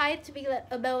can tie it to be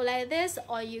a bow like this,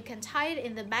 or you can tie it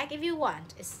in the back if you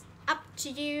want. It's up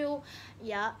to you.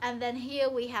 Yeah, and then here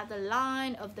we have the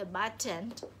line of the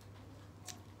button.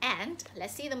 And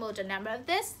let's see the model number of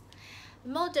this.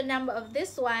 Model number of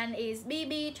this one is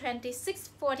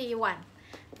BB2641.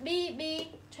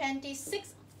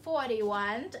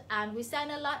 BB2641, and we send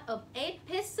a lot of 8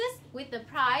 pieces with the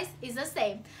price is the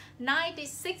same,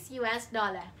 $96 US.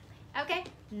 Okay,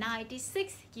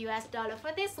 $96 US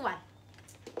for this one.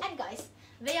 And guys,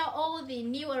 they are all the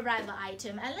new arrival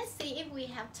item, and let's see if we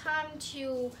have time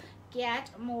to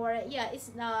get more. Yeah, it's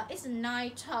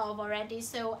 9:12 already,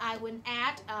 so I will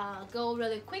add go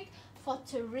really quick for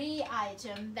 3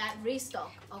 items that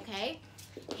restock. Okay,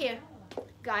 here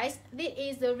guys, this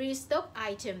is the restock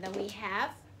item that we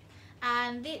have,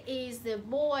 and this is the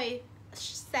boy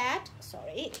set.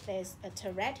 Sorry, there's a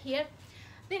thread here.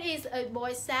 This is a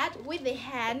boy set with the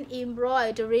hand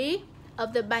embroidery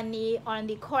of the bunny on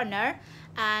the corner,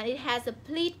 and it has a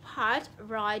pleat part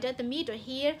right at the middle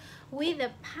here with a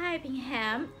piping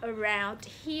hem around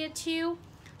here too,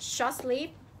 short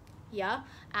sleeve, yeah,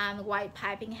 and white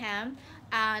piping hem,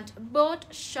 and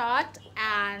both short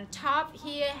and top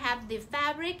here have the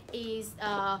fabric is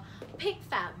pink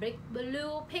fabric,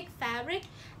 blue pink fabric.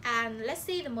 And let's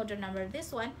see the model number of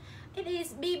this one. It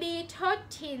is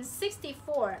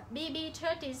BB1364.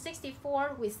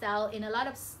 BB1364 we sell in a lot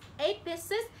of 8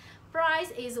 pieces.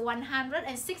 Price is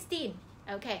 116.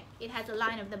 Okay, it has a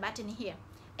line of the button here.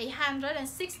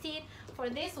 116 for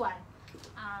this one.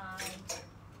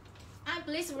 And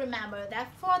please remember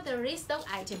that for the restock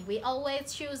item, we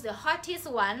always choose the hottest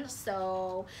one,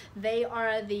 so they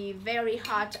are the very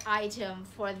hot item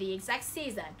for the exact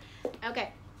season.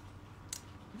 Okay,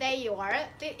 there you are.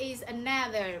 This is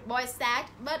another boy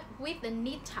set, but with the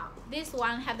knit top. This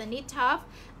one have the knit top,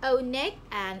 O-neck,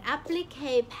 and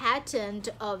applique pattern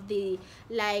of the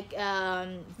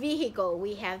vehicle.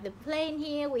 We have the plane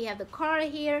here, we have the car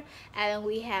here, and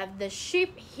we have the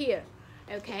ship here.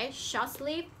 Okay, short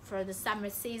sleeve for the summer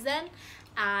season,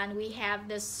 and we have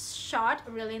this short,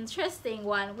 really interesting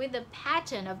one with the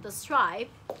pattern of the stripe.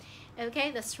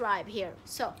 Okay, the stripe here.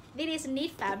 So this is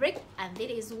knit fabric, and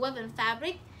this is woven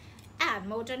fabric. And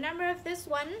model number of this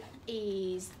one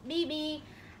is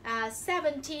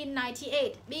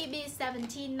BB1798.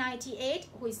 BB1798.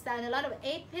 We sell a lot of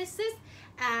 8 pieces,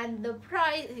 and the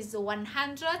price is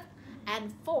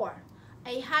 104.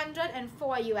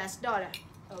 $104 US.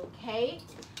 Okay,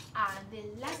 and the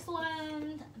last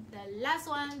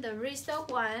one, the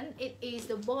restock one, it is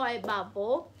the boy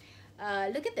bubble.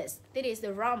 Look at this. This is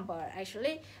the romper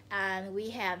actually, and we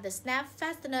have the snap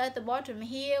fastener at the bottom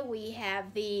here. We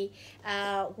have the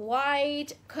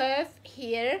white curve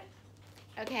here.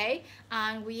 Okay,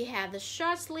 and we have the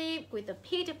short sleeve with the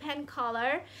Peter Pan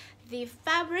color. The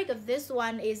fabric of this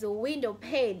one is a window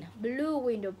pane, blue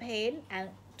window pane, and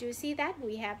do you see that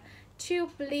we have 2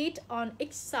 pleats on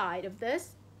each side of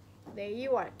this. There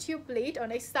you are, 2 pleats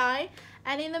on each side,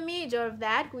 and in the middle of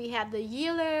that we have the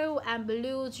yellow and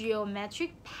blue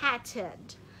geometric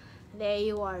pattern. There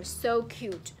you are, so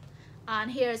cute.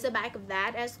 And here's the back of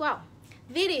that as well.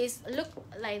 This look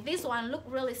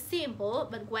really simple,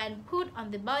 but when put on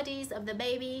the bodies of the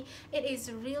baby, it is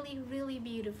really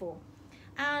beautiful.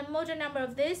 And model number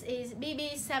of this is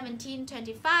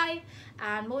BB1725,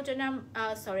 and model number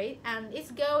and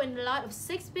it's go in a lot of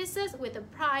 6 pieces with the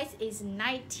price is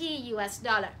 $90 US.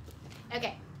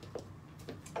 Okay,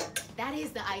 that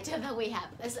is the item that we have.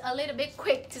 It's a little bit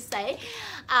quick to say.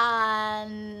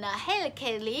 And hello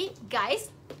Kelly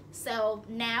guys, so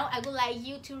now I would like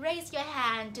you to raise your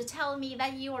hand to tell me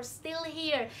that you are still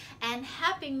here and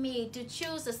helping me to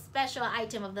choose a special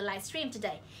item of the live stream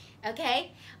today.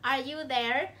 Okay, are you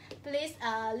there? Please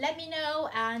let me know.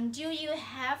 And do you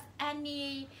have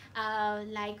any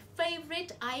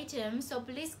favorite items? So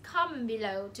please comment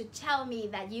below to tell me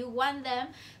that you want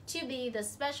them to be the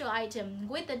special item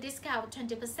with the discount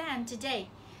 20% today.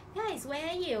 Guys, where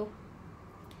are you?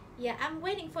 Yeah, I'm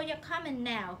waiting for your comment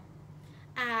now.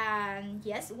 And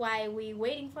yes, while we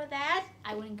waiting for that,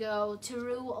 I will go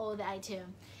through all the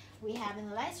item we have in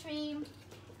the live stream.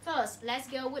 First, let's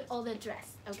go with all the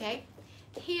dress, okay?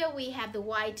 Here we have the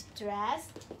white dress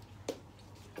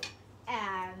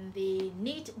and the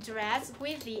knit dress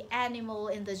with the animal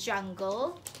in the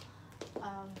jungle.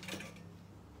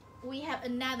 We have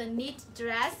another knit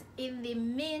dress in the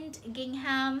mint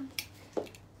gingham.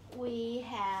 We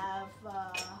have,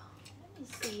 let me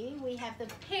see, we have the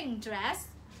pink dress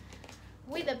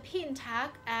with a pin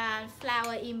tuck and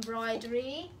flower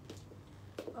embroidery.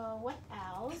 What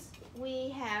else? We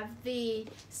have the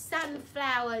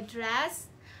sunflower dress.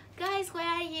 Guys, where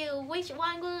are you? Which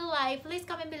one will you like? Please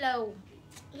comment below.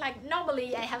 Like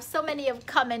normally I have so many of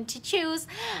comments to choose,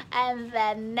 and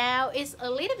then now it's a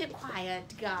little bit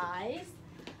quiet, guys.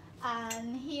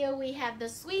 And here we have the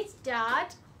sweet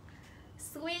dot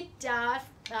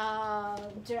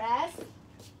dress.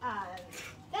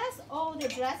 That's all the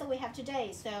dress that we have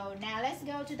today. So now let's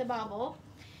go to the bubble.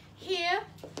 Here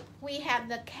we have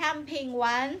the camping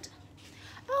one.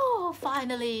 Oh,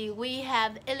 finally we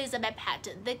have Elizabeth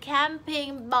pattern, the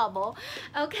camping bubble.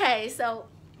 Okay, so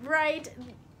right,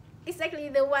 exactly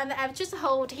the one that I've just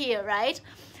hold here, right?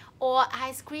 Or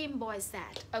ice cream boy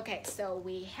set. Okay, so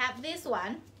we have this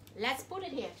one. Let's put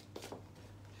it here.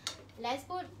 Let's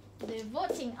put the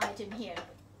voting item here.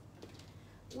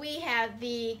 We have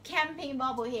the camping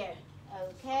bubble here.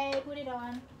 Okay, put it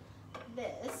on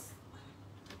this.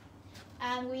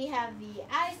 And we have the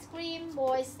ice cream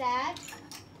boy set.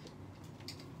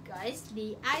 Guys,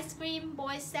 the ice cream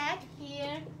boy set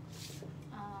here.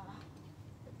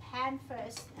 The pan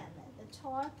first and then the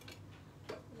top.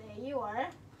 There you are.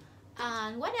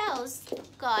 And what else,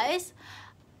 guys?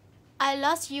 I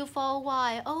lost you for a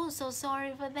while. Oh, so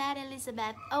sorry for that,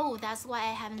 Elizabeth. Oh, that's why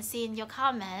I haven't seen your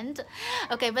comment.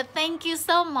 Okay, but thank you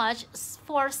so much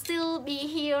for still be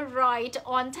here right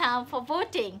on time for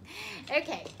voting.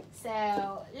 Okay,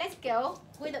 so let's go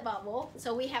with the bubble.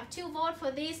 So we have 2 votes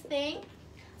for this thing.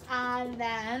 And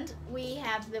then we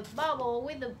have the bubble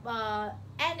with the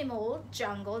animal,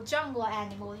 jungle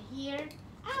animal here.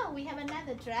 Oh, we have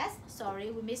another dress.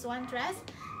 Sorry, we missed one dress.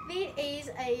 This is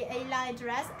a light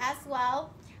dress as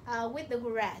well, with the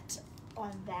red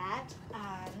on that.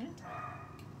 And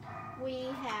we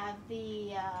have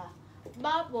the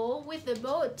bubble with the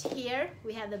boat here.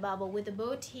 We have the bubble with the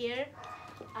boat here.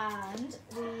 And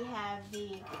we have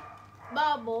the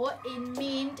bubble in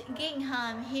mint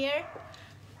gingham here.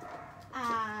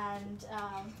 And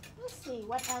let's see,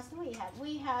 what else do we have?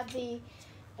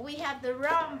 We have the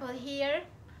romper here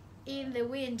in the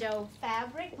window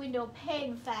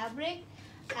pane fabric,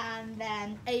 and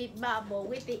then a bubble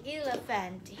with the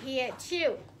elephant here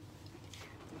too.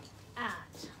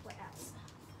 And what else?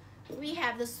 We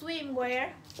have the swimwear.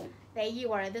 There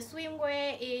you are, the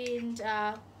swimwear in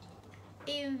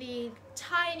the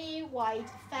tiny white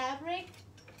fabric,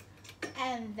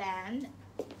 and then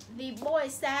the boy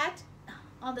set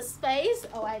on the space.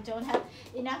 Oh, I don't have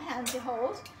enough hands to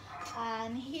hold.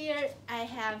 And here I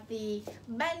have the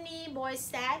bunny boy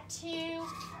set too,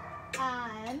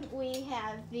 and we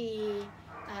have the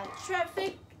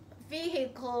traffic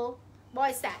vehicle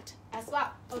boy set as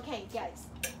well. Okay, guys,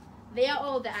 they are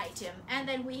all the items. And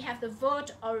then we have the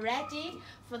vote already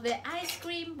for the ice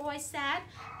cream boy set,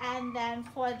 and then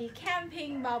for the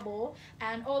camping bubble,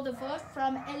 and all the vote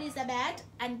from Elizabeth.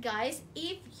 And guys,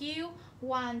 if you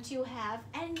want to have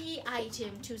any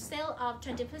item to sell off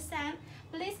 20%,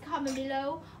 please comment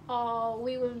below, or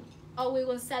we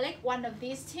will select one of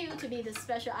these 2 to be the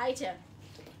special item.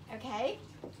 Okay,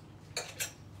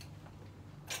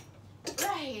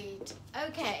 right.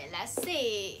 Okay, let's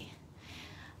see.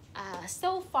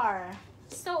 So far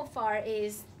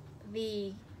is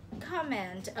the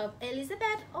comment of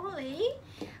Elizabeth only,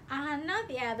 and not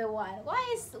the other one.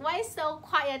 Why so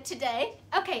quiet today?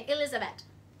 Okay, Elizabeth,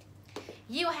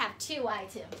 you have 2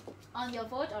 items on your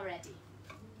vote already,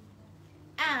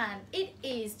 and it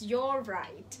is your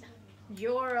right.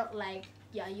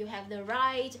 You have the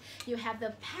right, you have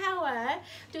the power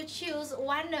to choose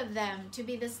one of them to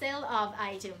be the sale of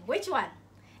item. Which one?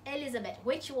 Elizabeth,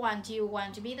 which one do you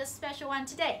want to be the special one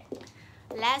today?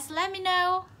 Let me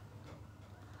know.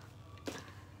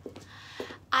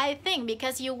 I think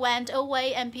because you went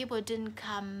away and people didn't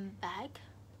come back.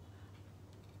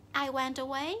 I went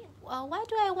away? Well, why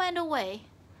do I went away?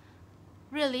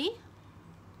 Really?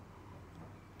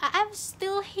 I'm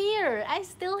still here. I'm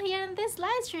still here in this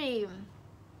live stream.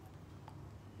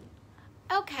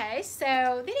 Okay,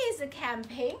 so this is a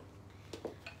camping.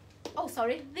 Oh,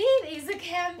 sorry, this is a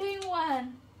camping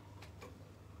one.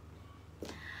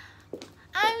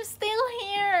 I'm still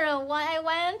here. Why I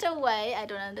went away, I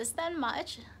don't understand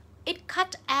much. It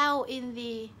cut out in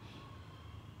the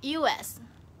US.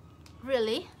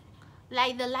 Really?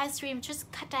 Like the live stream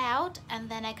just cut out and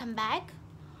then I come back?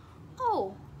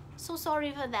 Oh, so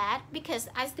sorry for that, because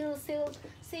I still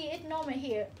see it normal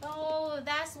here. Oh,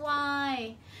 that's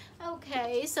why.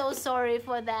 Okay, so sorry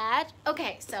for that.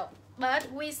 Okay, so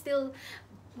but we still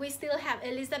have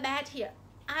Elizabeth here.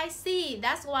 I see,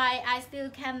 that's why I still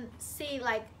can see,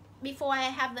 like before I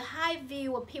have the high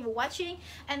view of people watching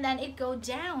and then it go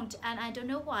down, and I don't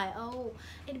know why. Oh,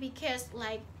 it because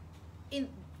like in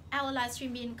our live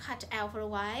stream being cut out for a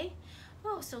while.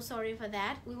 Oh, so sorry for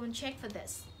that. We will check for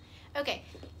this. Okay,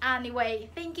 anyway,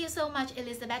 thank you so much,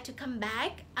 Elizabeth, to come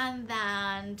back, and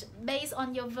then based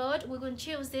on your vote, we're going to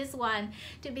choose this one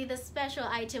to be the special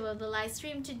item of the live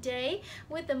stream today,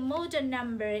 with the model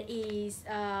number is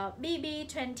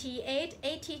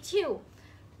BB2882.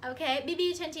 Okay,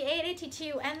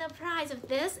 BB2882, and the price of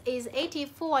this is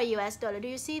 84 US dollar. Do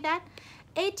you see that?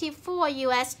 84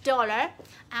 US dollar,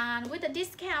 and with the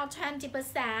discount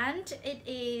 20%, it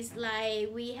is like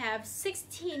we have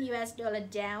 16 US dollar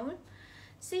down,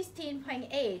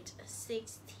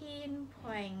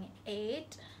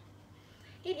 16.8.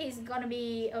 It is gonna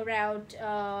be around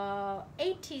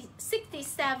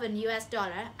 67 US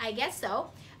dollar, I guess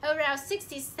so, around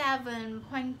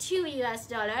 67.2 US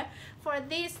dollar for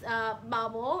this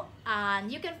bubble,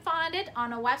 and you can find it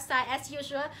on our website as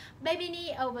usual,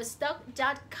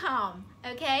 babeenicoverstock.com.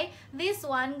 Okay, this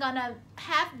one gonna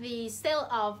have the sale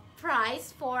of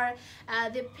price for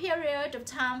the period of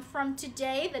time from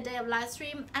today, the day of live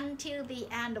stream, until the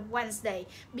end of Wednesday,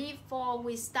 before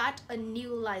we start a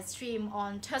new live stream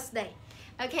on Thursday.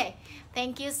 Okay,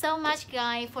 thank you so much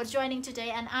guys for joining today,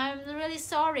 and I'm really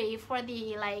sorry for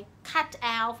the like cut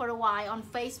out for a while on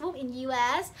Facebook in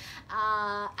US,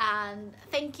 and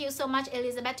thank you so much,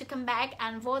 Elizabeth, to come back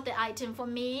and vote the item for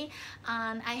me,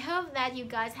 and I hope that you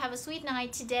guys have a sweet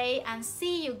night today, and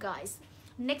see you guys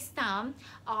next time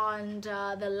on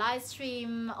the live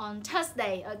stream on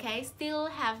Thursday. Okay, still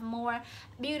have more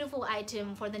beautiful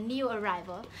item for the new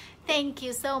arrival. Thank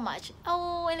you so much.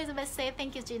 Oh, Elizabeth said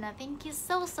thank you, Gina. Thank you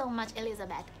so much,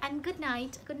 Elizabeth, and good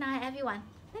night everyone.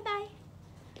 Bye bye.